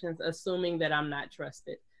situations assuming that I'm not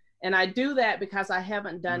trusted. And I do that because I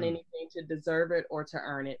haven't done anything to deserve it or to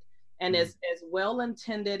earn it. And as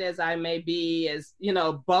well-intended as I may be, as,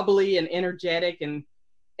 bubbly and energetic and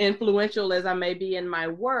influential as I may be in my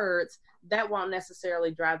words, that won't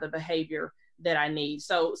necessarily drive the behavior that I need.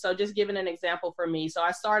 So just giving an example for me. So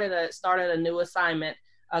I started a new assignment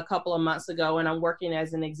a couple of months ago, and I'm working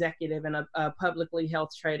as an executive in a publicly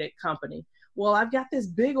health traded company. Well, I've got this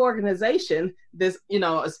big organization,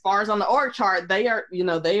 as far as on the org chart, they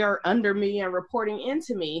are under me and reporting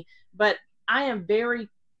into me, but I am very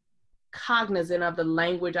cognizant of the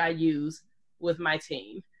language I use with my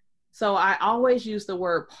team. So I always use the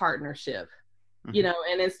word partnership,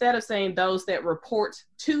 and instead of saying those that report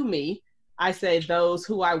to me, I say those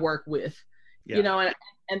who I work with,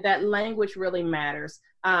 and that language really matters.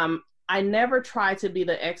 I never try to be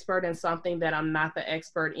the expert in something that I'm not the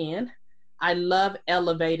expert in. I love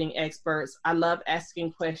elevating experts. I love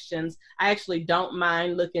asking questions. I actually don't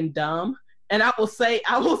mind looking dumb. And I will say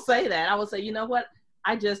that. I will say, you know what?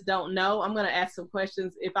 I just don't know. I'm going to ask some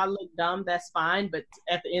questions. If I look dumb, that's fine. But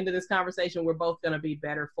at the end of this conversation, we're both going to be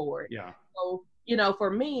better for it. Yeah. So, for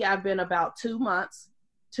me, I've been about 2 months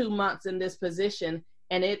in this position,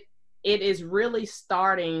 and it is really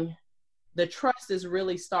starting, the trust is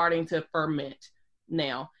really starting to ferment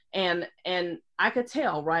now. And I could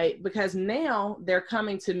tell, right? Because now they're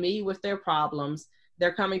coming to me with their problems.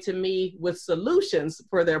 They're coming to me with solutions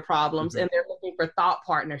for their problems, and they're looking for thought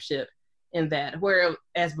partnership in that.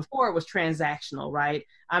 Whereas before it was transactional, right?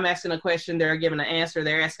 I'm asking a question, they're giving an answer.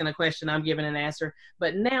 They're asking a question, I'm giving an answer.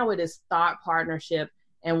 But now it is thought partnership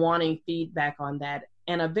and wanting feedback on that.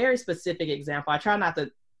 And a very specific example, I try not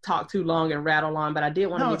to talk too long and rattle on, but I did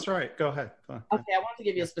want to. No, that's right. Go ahead. Okay, I want to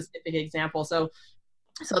give you a specific example. So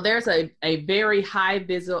there's a very highly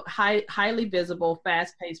visible,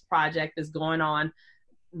 fast-paced project that's going on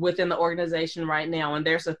within the organization right now. And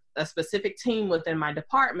there's a specific team within my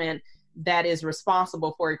department that is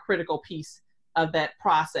responsible for a critical piece of that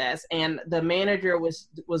process. And the manager was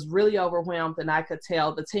really overwhelmed, and I could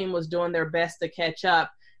tell the team was doing their best to catch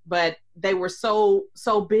up, but they were so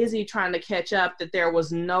busy trying to catch up that there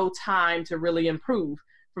was no time to really improve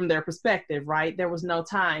from their perspective, right? There was no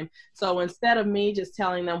time. So instead of me just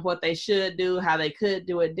telling them what they should do, how they could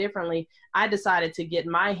do it differently, I decided to get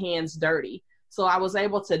my hands dirty. So I was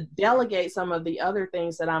able to delegate some of the other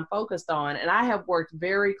things that I'm focused on. And I have worked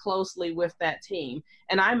very closely with that team.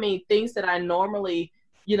 And I mean, things that I normally,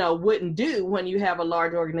 wouldn't do when you have a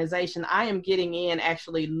large organization. I am getting in,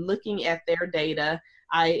 actually looking at their data.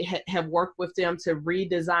 I have worked with them to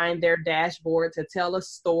redesign their dashboard to tell a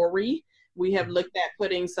story. We have looked at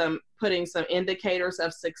putting some indicators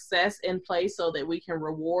of success in place so that we can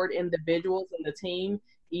reward individuals in the team.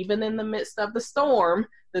 Even in the midst of the storm,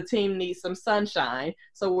 the team needs some sunshine.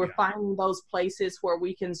 So we're finding those places where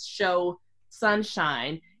we can show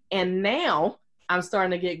sunshine. And now I'm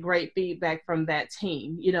starting to get great feedback from that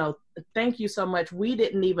team. You know, thank you so much. We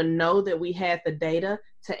didn't even know that we had the data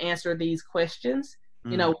to answer these questions.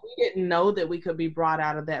 You know, we didn't know that we could be brought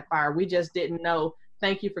out of that fire. We just didn't know.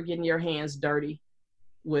 Thank you for getting your hands dirty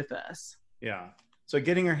with us. Yeah. So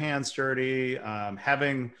getting your hands dirty,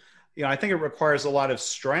 having, you know, I think it requires a lot of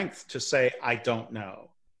strength to say, I don't know.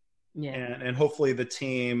 Yeah. And hopefully the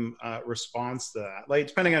team responds to that. Like,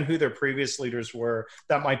 depending on who their previous leaders were,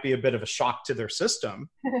 that might be a bit of a shock to their system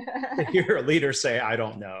to hear a leader say, I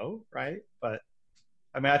don't know, right? But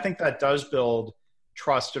I mean, I think that does build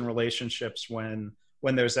trust in relationships when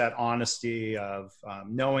there's that honesty of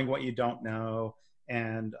knowing what you don't know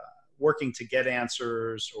and working to get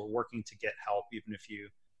answers or working to get help, even if you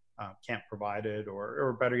can't provide it,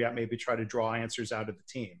 or better yet, maybe try to draw answers out of the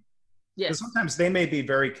team. Yes. Because sometimes they may be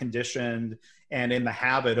very conditioned and in the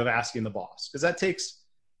habit of asking the boss, because that takes,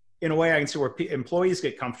 in a way, I can see where employees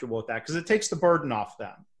get comfortable with that because it takes the burden off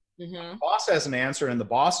them. The boss has an answer and the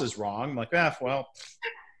boss is wrong. I'm like, well,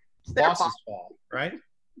 it's the boss's fault, right?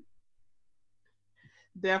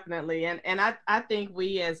 Definitely. And I think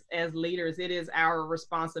we as leaders, it is our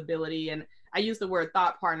responsibility. And I use the word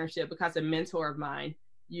thought partnership because a mentor of mine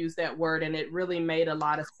used that word, and it really made a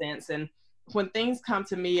lot of sense. And when things come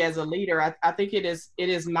to me as a leader, I think it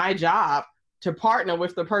is my job to partner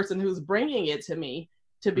with the person who's bringing it to me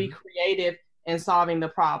to be creative in solving the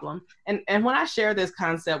problem. And when I share this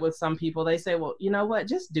concept with some people, they say, well, you know what,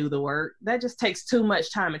 just do the work. That just takes too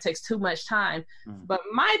much time. It takes too much time. But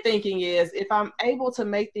my thinking is, if I'm able to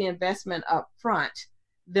make the investment up front,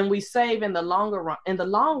 then we save in the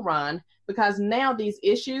long run, because now these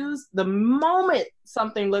issues, the moment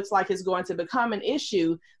something looks like it's going to become an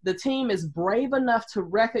issue, the team is brave enough to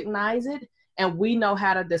recognize it, and we know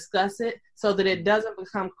how to discuss it so that it doesn't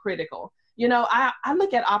become critical. You know, I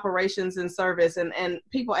look at operations and service, and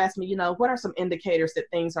people ask me, you know, what are some indicators that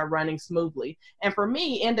things are running smoothly? And for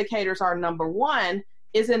me, indicators are, number one,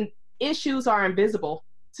 issues are invisible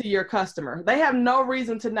to your customer. They have no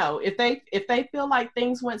reason to know. If they feel like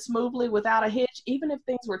things went smoothly without a hitch, even if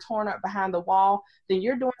things were torn up behind the wall, then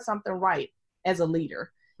you're doing something right as a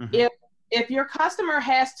leader. If your customer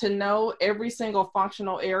has to know every single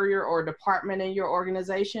functional area or department in your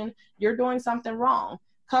organization, you're doing something wrong.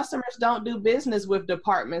 Customers don't do business with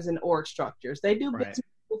departments and org structures. They do business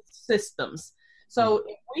with systems. So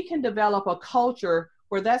if we can develop a culture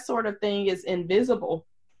where that sort of thing is invisible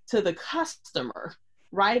to the customer,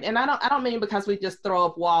 right? And I don't mean because we just throw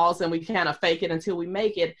up walls and we kind of fake it until we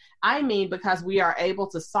make it. I mean because we are able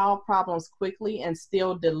to solve problems quickly and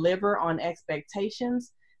still deliver on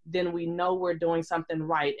expectations, then we know we're doing something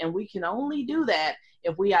right. And we can only do that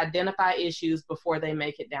if we identify issues before they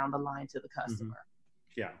make it down the line to the customer.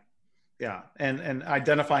 Yeah. And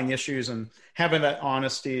identifying issues and having that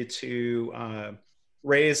honesty to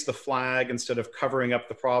raise the flag instead of covering up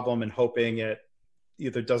the problem and hoping it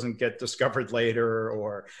either doesn't get discovered later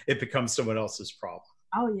or it becomes someone else's problem.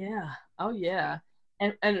 Oh yeah.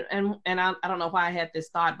 And I don't know why I had this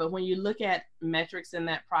thought, but when you look at metrics in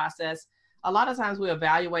that process, a lot of times we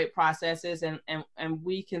evaluate processes and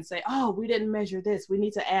we can say, oh, we didn't measure this, we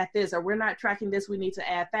need to add this, or we're not tracking this, we need to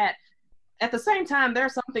add that. At the same time, there are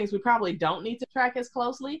some things we probably don't need to track as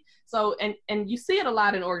closely. So, and you see it a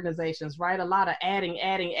lot in organizations, right? A lot of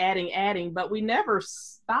adding, but we never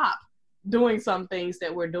stop doing some things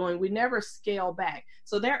that we're doing. We never scale back.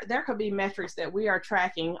 So there could be metrics that we are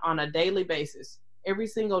tracking on a daily basis, every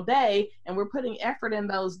single day, and we're putting effort in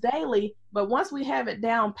those daily. But once we have it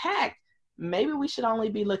down packed, maybe we should only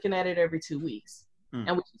be looking at it every 2 weeks,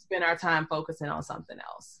 and we should spend our time focusing on something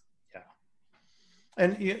else.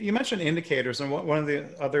 And you mentioned indicators, and one of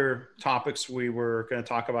the other topics we were going to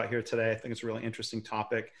talk about here today, I think it's a really interesting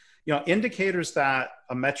topic. You know, indicators that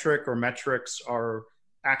a metric or metrics are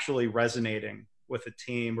actually resonating with a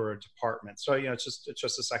team or a department. So, you know, it's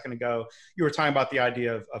just a second ago, you were talking about the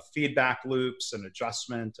idea of feedback loops and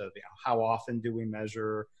adjustment of, you know, how often do we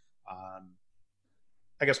measure.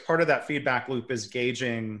 I guess part of that feedback loop is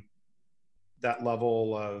gauging that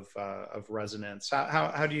level of resonance.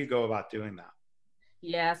 How do you go about doing that?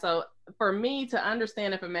 Yeah, so for me to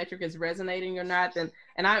understand if a metric is resonating or not, then,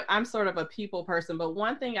 and I'm sort of a people person, but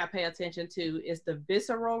one thing I pay attention to is the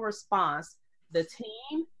visceral response the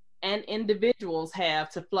team and individuals have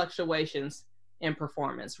to fluctuations in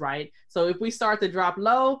performance, right? So if we start to drop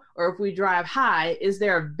low or if we drive high, is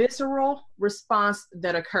there a visceral response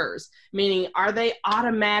that occurs? Meaning, are they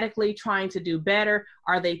automatically trying to do better?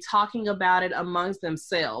 Are they talking about it amongst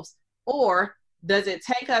themselves? Or does it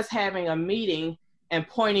take us having a meeting and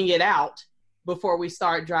pointing it out before we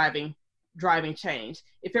start driving driving change.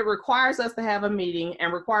 If it requires us to have a meeting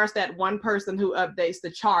and requires that one person who updates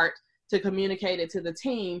the chart to communicate it to the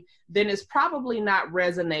team, then it's probably not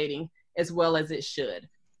resonating as well as it should.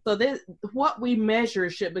 So what we measure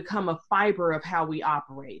should become a fiber of how we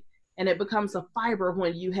operate. And it becomes a fiber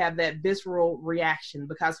when you have that visceral reaction,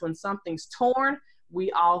 because when something's torn,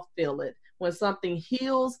 we all feel it. When something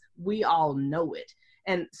heals, we all know it.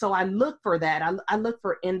 And so I look for that. I look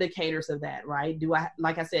for indicators of that, right?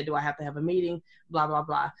 Like I said, do I have to have a meeting? Blah, blah,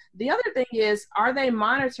 blah. The other thing is, are they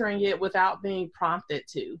monitoring it without being prompted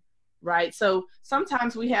to, right? So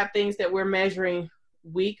sometimes we have things that we're measuring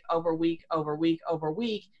week over week over week over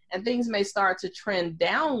week, and things may start to trend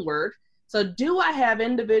downward. So do I have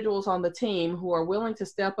individuals on the team who are willing to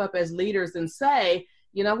step up as leaders and say,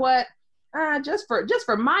 you know what, just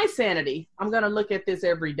for my sanity, I'm going to look at this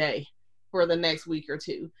every day for the next week or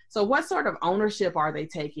two. So what sort of ownership are they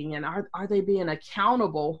taking, and are they being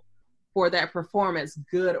accountable for that performance,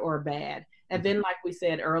 good or bad? And then, like we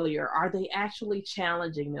said earlier, are they actually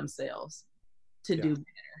challenging themselves to do better?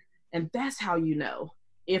 And that's how you know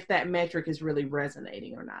if that metric is really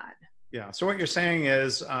resonating or not. Yeah. So what you're saying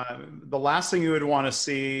is the last thing you would want to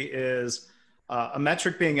see is a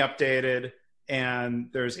metric being updated and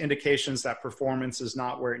there's indications that performance is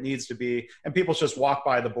not where it needs to be, and people just walk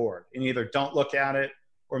by the board and either don't look at it,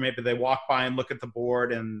 or maybe they walk by and look at the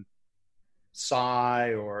board and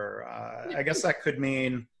sigh, or I guess that could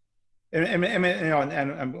mean, and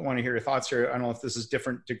I want to hear your thoughts here. I don't know if this is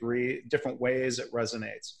different ways it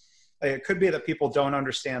resonates. It could be that people don't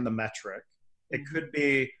understand the metric. It could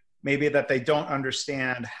be maybe that they don't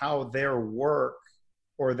understand how their work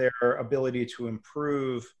or their ability to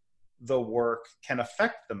improve the work can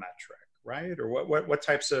affect the metric, right? Or what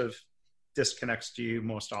types of disconnects do you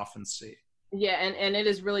most often see? Yeah, and it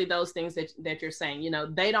is really those things that you're saying. You know,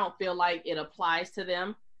 they don't feel like it applies to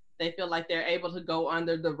them. They feel like they're able to go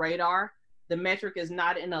under the radar. The metric is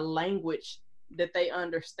not in a language that they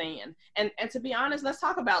understand. And to be honest, let's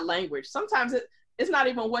talk about language. Sometimes it's not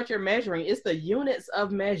even what you're measuring, it's the units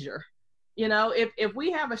of measure. You know, if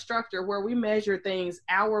we have a structure where we measure things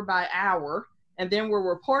hour by hour, and then we're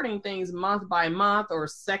reporting things month by month or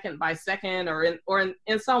second by second, or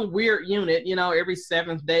in some weird unit, you know, every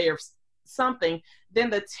seventh day or something, then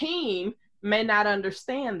the team may not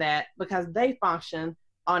understand that because they function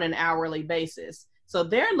on an hourly basis. So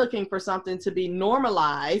they're looking for something to be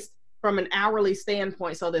normalized from an hourly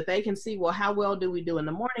standpoint so that they can see, well, how well do we do in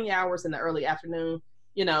the morning hours, in the early afternoon,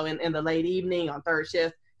 you know, in the late evening, on third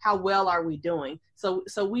shift, how well are we doing? So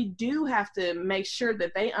we do have to make sure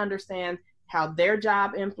that they understand how their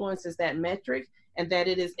job influences that metric, and that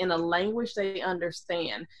it is in a language they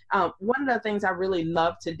understand. One of the things I really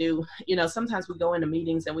love to do, you know, sometimes we go into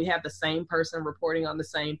meetings and we have the same person reporting on the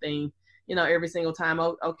same thing, you know, every single time.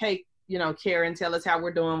 Oh, okay, you know, Karen, tell us how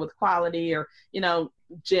we're doing with quality, or, you know,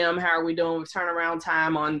 Jim, how are we doing with turnaround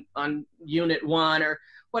time on unit 1, or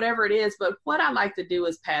whatever it is. But what I like to do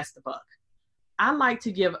is pass the buck. I like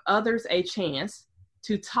to give others a chance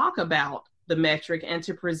to talk about the metric and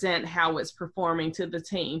to present how it's performing to the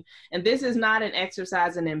team. And this is not an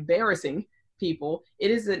exercise in embarrassing people.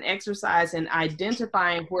 It is an exercise in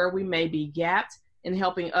identifying where we may be gapped and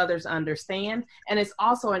helping others understand. And it's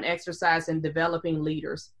also an exercise in developing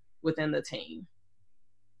leaders within the team.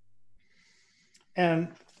 And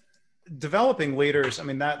developing leaders, I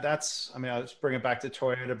mean, I'll just bring it back to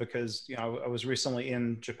Toyota because, you know, I was recently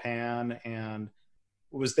in Japan and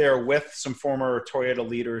was there with some former Toyota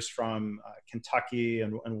leaders from Kentucky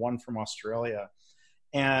and one from Australia.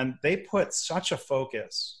 And they put such a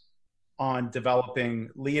focus on developing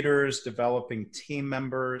leaders, developing team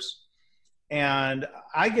members. And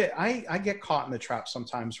I get caught in the trap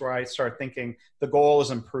sometimes where I start thinking the goal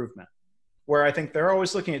is improvement, where I think they're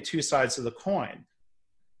always looking at two sides of the coin.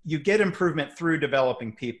 You get improvement through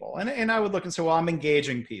developing people. And I would look and say, well, I'm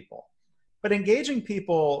engaging people. But engaging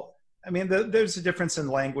people, I mean, there's a difference in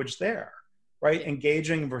language there, right?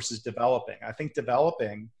 Engaging versus developing. I think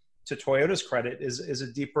developing, to Toyota's credit, is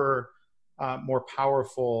a deeper, more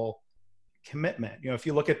powerful commitment. You know, if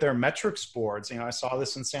you look at their metrics boards, you know, I saw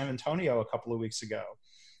this in San Antonio a couple of weeks ago.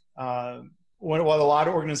 What a lot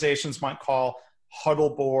of organizations might call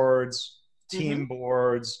huddle boards, team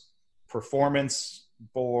boards, performance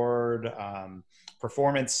board,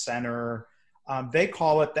 performance center. They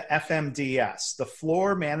call it the FMDS, the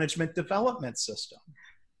Floor Management Development System.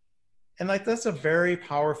 And like, that's a very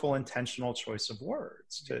powerful, intentional choice of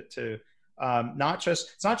words to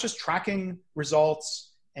it's not just tracking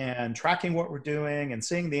results and tracking what we're doing and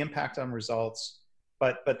seeing the impact on results,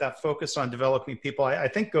 but that focus on developing people, I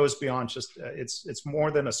think goes beyond just, it's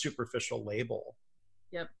more than a superficial label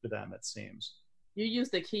Yep. for them, it seems. You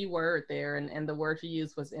used the key word there, and the word you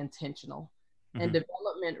used was intentional. And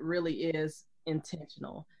development really is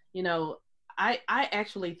intentional. You know, I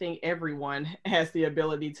actually think everyone has the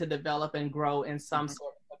ability to develop and grow in some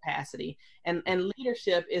sort of capacity. And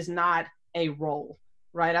leadership is not a role,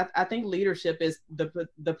 right? I think leadership is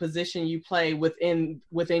the position you play within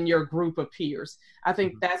your group of peers. I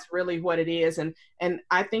think that's really what it is. And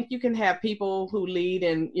I think you can have people who lead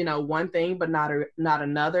in, you know, one thing, but not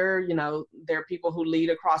another. You know, there are people who lead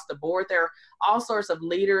across the board. There are all sorts of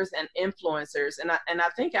leaders and influencers. And I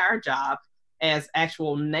think our job as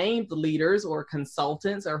actual named leaders or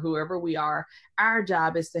consultants or whoever we are, our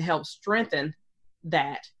job is to help strengthen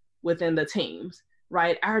that within the teams,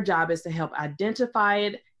 right? Our job is to help identify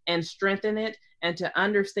it and strengthen it, and to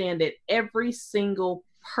understand that every single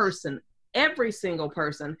person has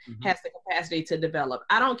the capacity to develop.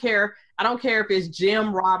 I don't care if it's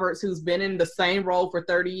Jim Roberts, who's been in the same role for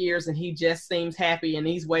 30 years and he just seems happy and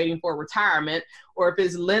he's waiting for retirement, or if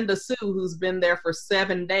it's Linda Sue, who's been there for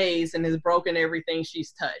 7 days and has broken everything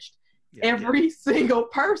she's touched. Every single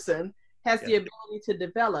person has the ability to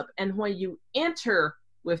develop. And when you enter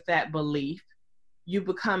with that belief, you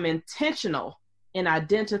become intentional in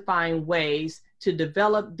identifying ways to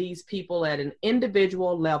develop these people at an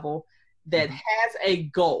individual level that has a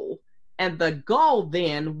goal. And the goal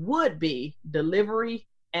then would be delivery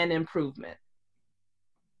and improvement.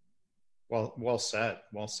 Well said.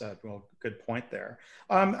 Well, good point there.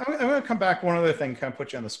 I'm going to come back. One other thing, kind of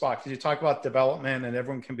put you on the spot, because you talk about development and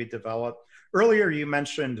everyone can be developed. Earlier, you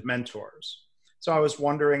mentioned mentors. So I was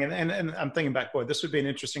wondering, and I'm thinking back, boy, this would be an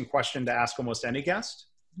interesting question to ask almost any guest.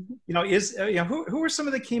 You know, who are some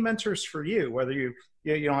of the key mentors for you? Whether you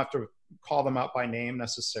don't have to call them out by name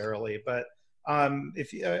necessarily, but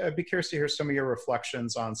I'd be curious to hear some of your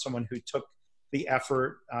reflections on someone who took the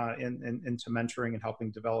effort into mentoring and helping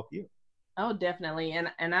develop you. Oh, definitely.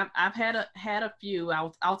 And I've had a few.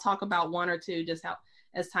 I'll talk about one or two just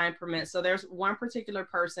as time permits. So there's one particular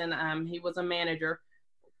person. He was a manager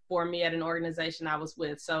for me at an organization I was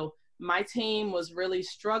with. So my team was really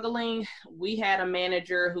struggling. We had a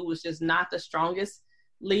manager who was just not the strongest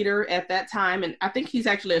leader at that time. And I think he's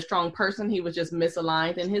actually a strong person. He was just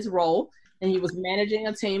misaligned in his role. And he was managing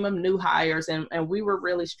a team of new hires. And we were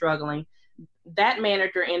really struggling. That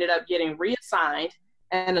manager ended up getting reassigned,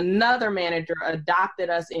 and another manager adopted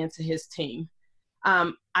us into his team.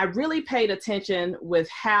 I really paid attention with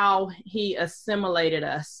how he assimilated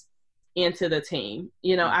us into the team.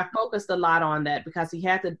 You know, I focused a lot on that because he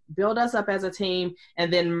had to build us up as a team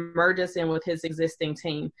and then merge us in with his existing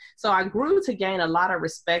team. So I grew to gain a lot of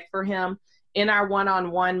respect for him. In our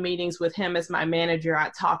one-on-one meetings with him as my manager,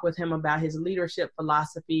 I talked with him about his leadership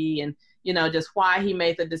philosophy and, you know, just why he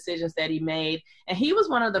made the decisions that he made. And he was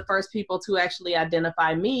one of the first people to actually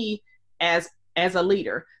identify me as a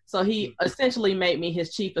leader. So he essentially made me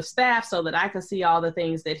his chief of staff so that I could see all the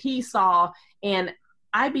things that he saw. And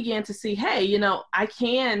I began to see, hey, you know, I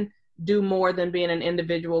can do more than being an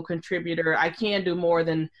individual contributor. I can do more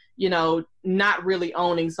than, you know, not really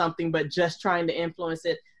owning something, but just trying to influence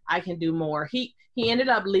it. I can do more. He ended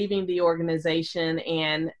up leaving the organization,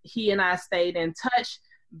 and he and I stayed in touch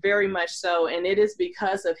very much so. And it is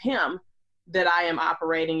because of him that I am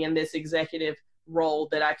operating in this executive role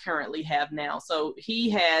that I currently have now. So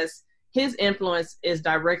his influence is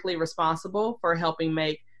directly responsible for helping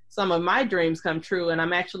make some of my dreams come true. And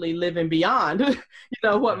I'm actually living beyond, you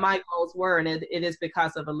know, what my goals were. And it is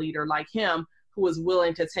because of a leader like him who was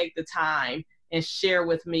willing to take the time and share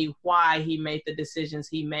with me why he made the decisions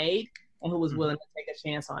he made, and who was willing to take a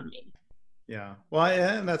chance on me. Yeah. Well,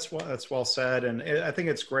 and that's well said. And I think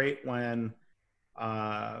it's great when,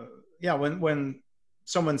 when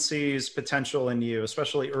someone sees potential in you,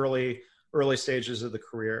 especially early stages of a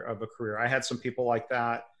career. I had some people like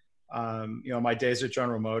that. You know, my days at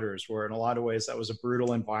General Motors were, in a lot of ways, that was a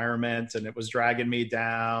brutal environment, and it was dragging me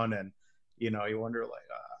down. And, you know, you wonder, like,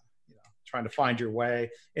 trying to find your way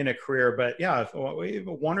in a career. But yeah, we have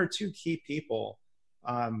one or two key people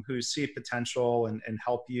who see potential and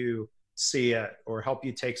help you see it, or help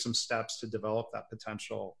you take some steps to develop that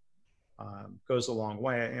potential, goes a long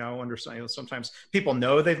way. You know, I understand, you know, sometimes people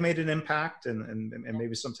know they've made an impact, and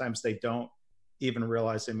maybe sometimes they don't even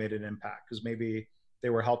realize they made an impact because maybe they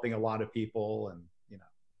were helping a lot of people, and, you know,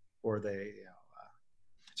 or they, you know,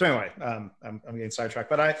 so anyway, I'm getting sidetracked,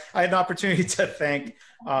 but I had an opportunity to thank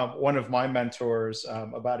one of my mentors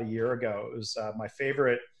about a year ago. It was my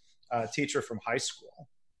favorite teacher from high school,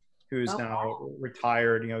 who's now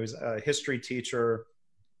retired. You know, he's a history teacher.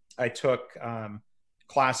 I took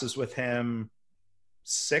classes with him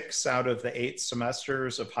 6 out of the 8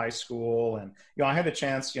 semesters of high school. And, I had a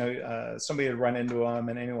chance, somebody had run into him.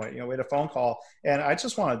 And anyway, we had a phone call, and I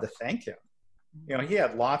just wanted to thank him. He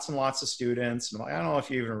had lots and lots of students. And I don't know if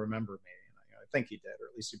you even remember me. I think he did, or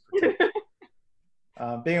at least he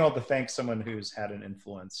pretended. Being able to thank someone who's had an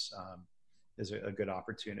influence is a good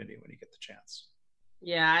opportunity when you get the chance.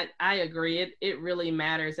 Yeah, I agree. It really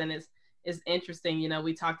matters. And it's interesting.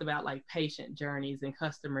 We talked about like patient journeys and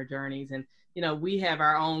customer journeys, and, we have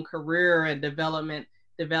our own career and development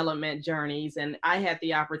journeys. And I had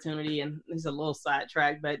the opportunity, and this is a little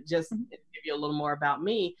sidetrack, but just to give you a little more about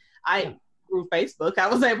me, through Facebook, I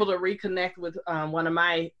was able to reconnect with one of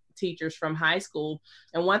my teachers from high school.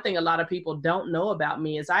 And one thing a lot of people don't know about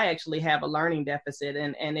me is I actually have a learning deficit,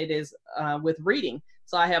 and it is with reading.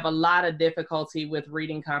 So I have a lot of difficulty with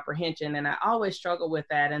reading comprehension, and I always struggle with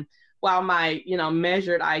that. And while my,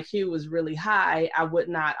 measured IQ was really high, I would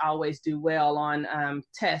not always do well on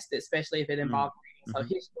tests, especially if it involved reading.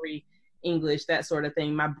 So history, English, that sort of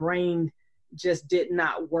thing. My brain just did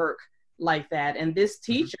not work like that. And this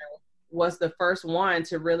teacher was the first one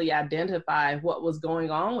to really identify what was going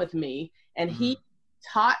on with me. And he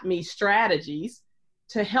taught me strategies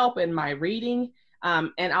to help in my reading,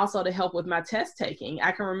 and also to help with my test taking.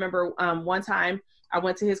 I can remember one time I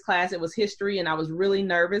went to his class, it was history, and I was really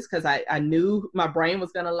nervous because I knew my brain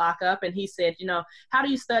was going to lock up. And he said, how do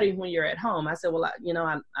you study when you're at home? I said, well,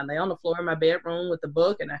 I lay on the floor in my bedroom with the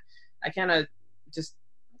book, and I kind of just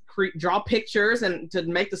draw pictures and to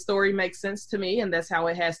make the story make sense to me. And that's how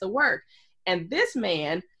it has to work. And this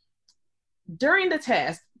man, during the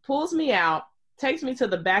test, pulls me out, takes me to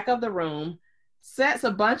the back of the room, sets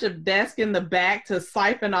a bunch of desks in the back to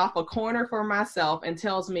siphon off a corner for myself, and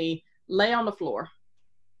tells me, lay on the floor.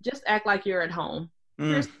 Just act like you're at home.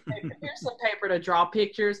 Here's some paper to draw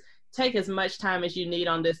pictures. Take as much time as you need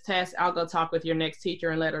on this test. I'll go talk with your next teacher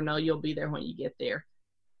and let her know you'll be there when you get there.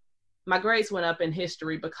 My grades went up in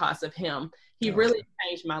history because of him. He really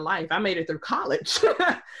changed my life. I made it through college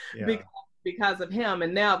because of him.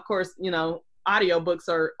 And now, of course, audiobooks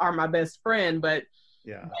are my best friend. But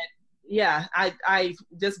I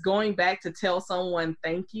just going back to tell someone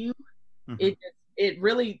thank you, it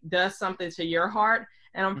really does something to your heart.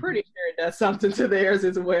 And I'm pretty sure it does something to theirs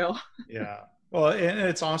as well. Yeah. Well, and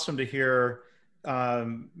it's awesome to hear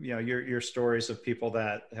your stories of people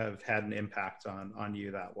that have had an impact on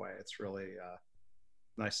you that way. It's really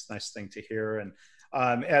nice thing to hear. And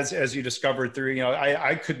as you discovered through,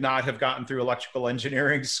 I could not have gotten through electrical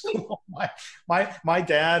engineering school. My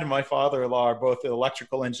dad and my father-in-law are both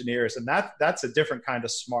electrical engineers, and that's a different kind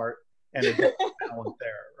of smart and a different talent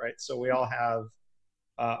there, right? So we all have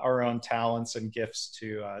our own talents and gifts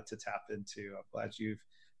to tap into. I'm glad you've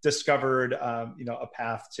discovered a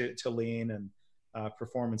path to lean and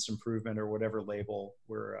performance improvement, or whatever label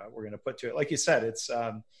we're going to put to it. Like you said, it's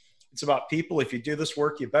about people. If you do this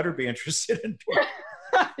work, you better be interested in people.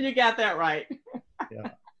 You got that right.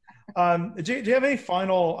 Do you have any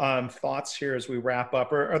final thoughts here as we wrap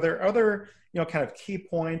up, or are there other kind of key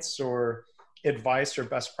points or advice or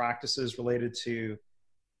best practices related to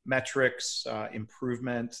metrics,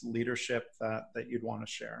 improvement, leadership that you'd want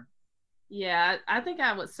to share? Yeah, I think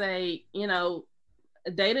I would say,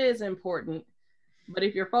 data is important, but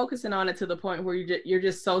if you're focusing on it to the point where you're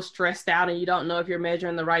just so stressed out and you don't know if you're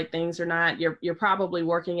measuring the right things or not, you're probably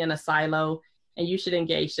working in a silo. And you should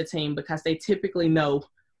engage the team, because they typically know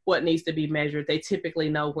what needs to be measured. They typically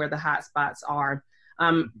know where the hot spots are.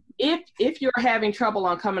 If you're having trouble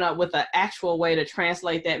on coming up with an actual way to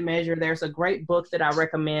translate that measure, there's a great book that I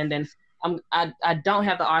recommend, and I don't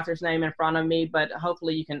have the author's name in front of me, but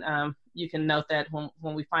hopefully you can note that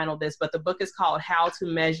when we final this. But the book is called How to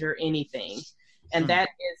Measure Anything. And that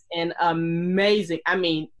is an amazing,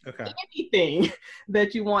 anything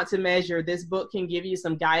that you want to measure, this book can give you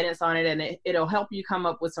some guidance on it, and it'll help you come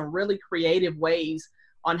up with some really creative ways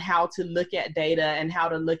on how to look at data and how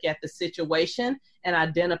to look at the situation and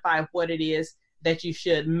identify what it is that you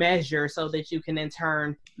should measure, so that you can in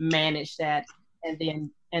turn manage that and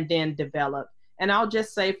then develop. And I'll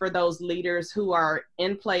just say, for those leaders who are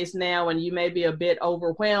in place now and you may be a bit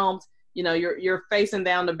overwhelmed, you're facing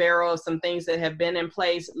down the barrel of some things that have been in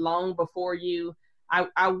place long before you.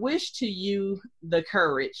 I wish to you the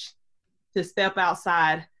courage to step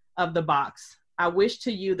outside of the box. I wish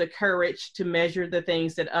to you the courage to measure the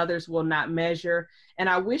things that others will not measure. And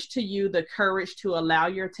I wish to you the courage to allow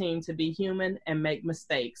your team to be human and make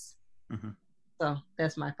mistakes. So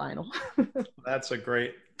that's my final. That's a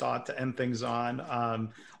great thought to end things on.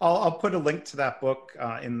 I'll put a link to that book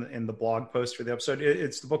in the blog post for the episode.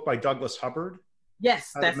 It's the book by Douglas Hubbard.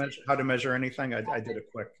 Yes. How to Measure Anything. I did a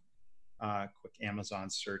quick quick Amazon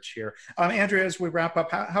search here. Andrea, as we wrap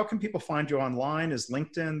up, how can people find you online? Is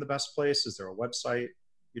LinkedIn the best place? Is there a website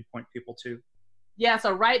you'd point people to? Yeah,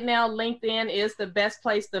 so right now, LinkedIn is the best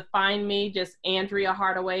place to find me, just Andrea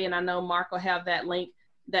Hardaway, and I know Mark will have that link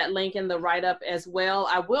in the write-up as well.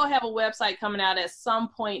 I will have a website coming out at some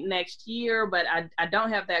point next year, but I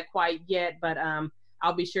don't have that quite yet, but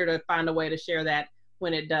I'll be sure to find a way to share that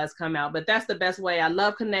when it does come out. But that's the best way. I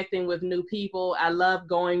love connecting with new people. I love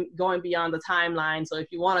going beyond the timeline. So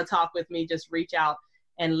if you want to talk with me, just reach out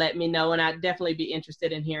and let me know, and I'd definitely be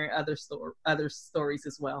interested in hearing other stories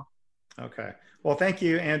as well. Okay. Well, thank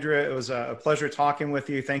you, Andrea. It was a pleasure talking with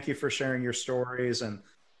you. Thank you for sharing your stories and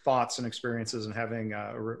thoughts and experiences and having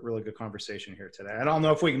a really good conversation here today. I don't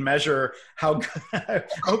know if we can measure how good, I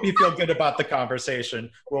hope you feel good about the conversation.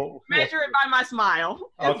 We'll measure it by my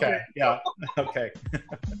smile. Okay. Yeah. Okay.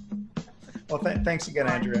 Well, thanks again,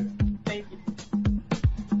 Andrea. Thank you.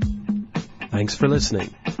 Thanks for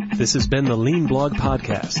listening. This has been the Lean Blog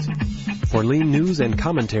Podcast. For Lean news and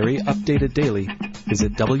commentary updated daily,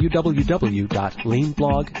 visit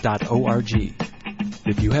www.leanblog.org.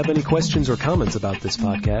 If you have any questions or comments about this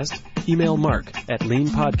podcast, email Mark at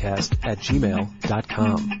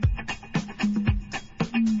leanpodcast@gmail.com.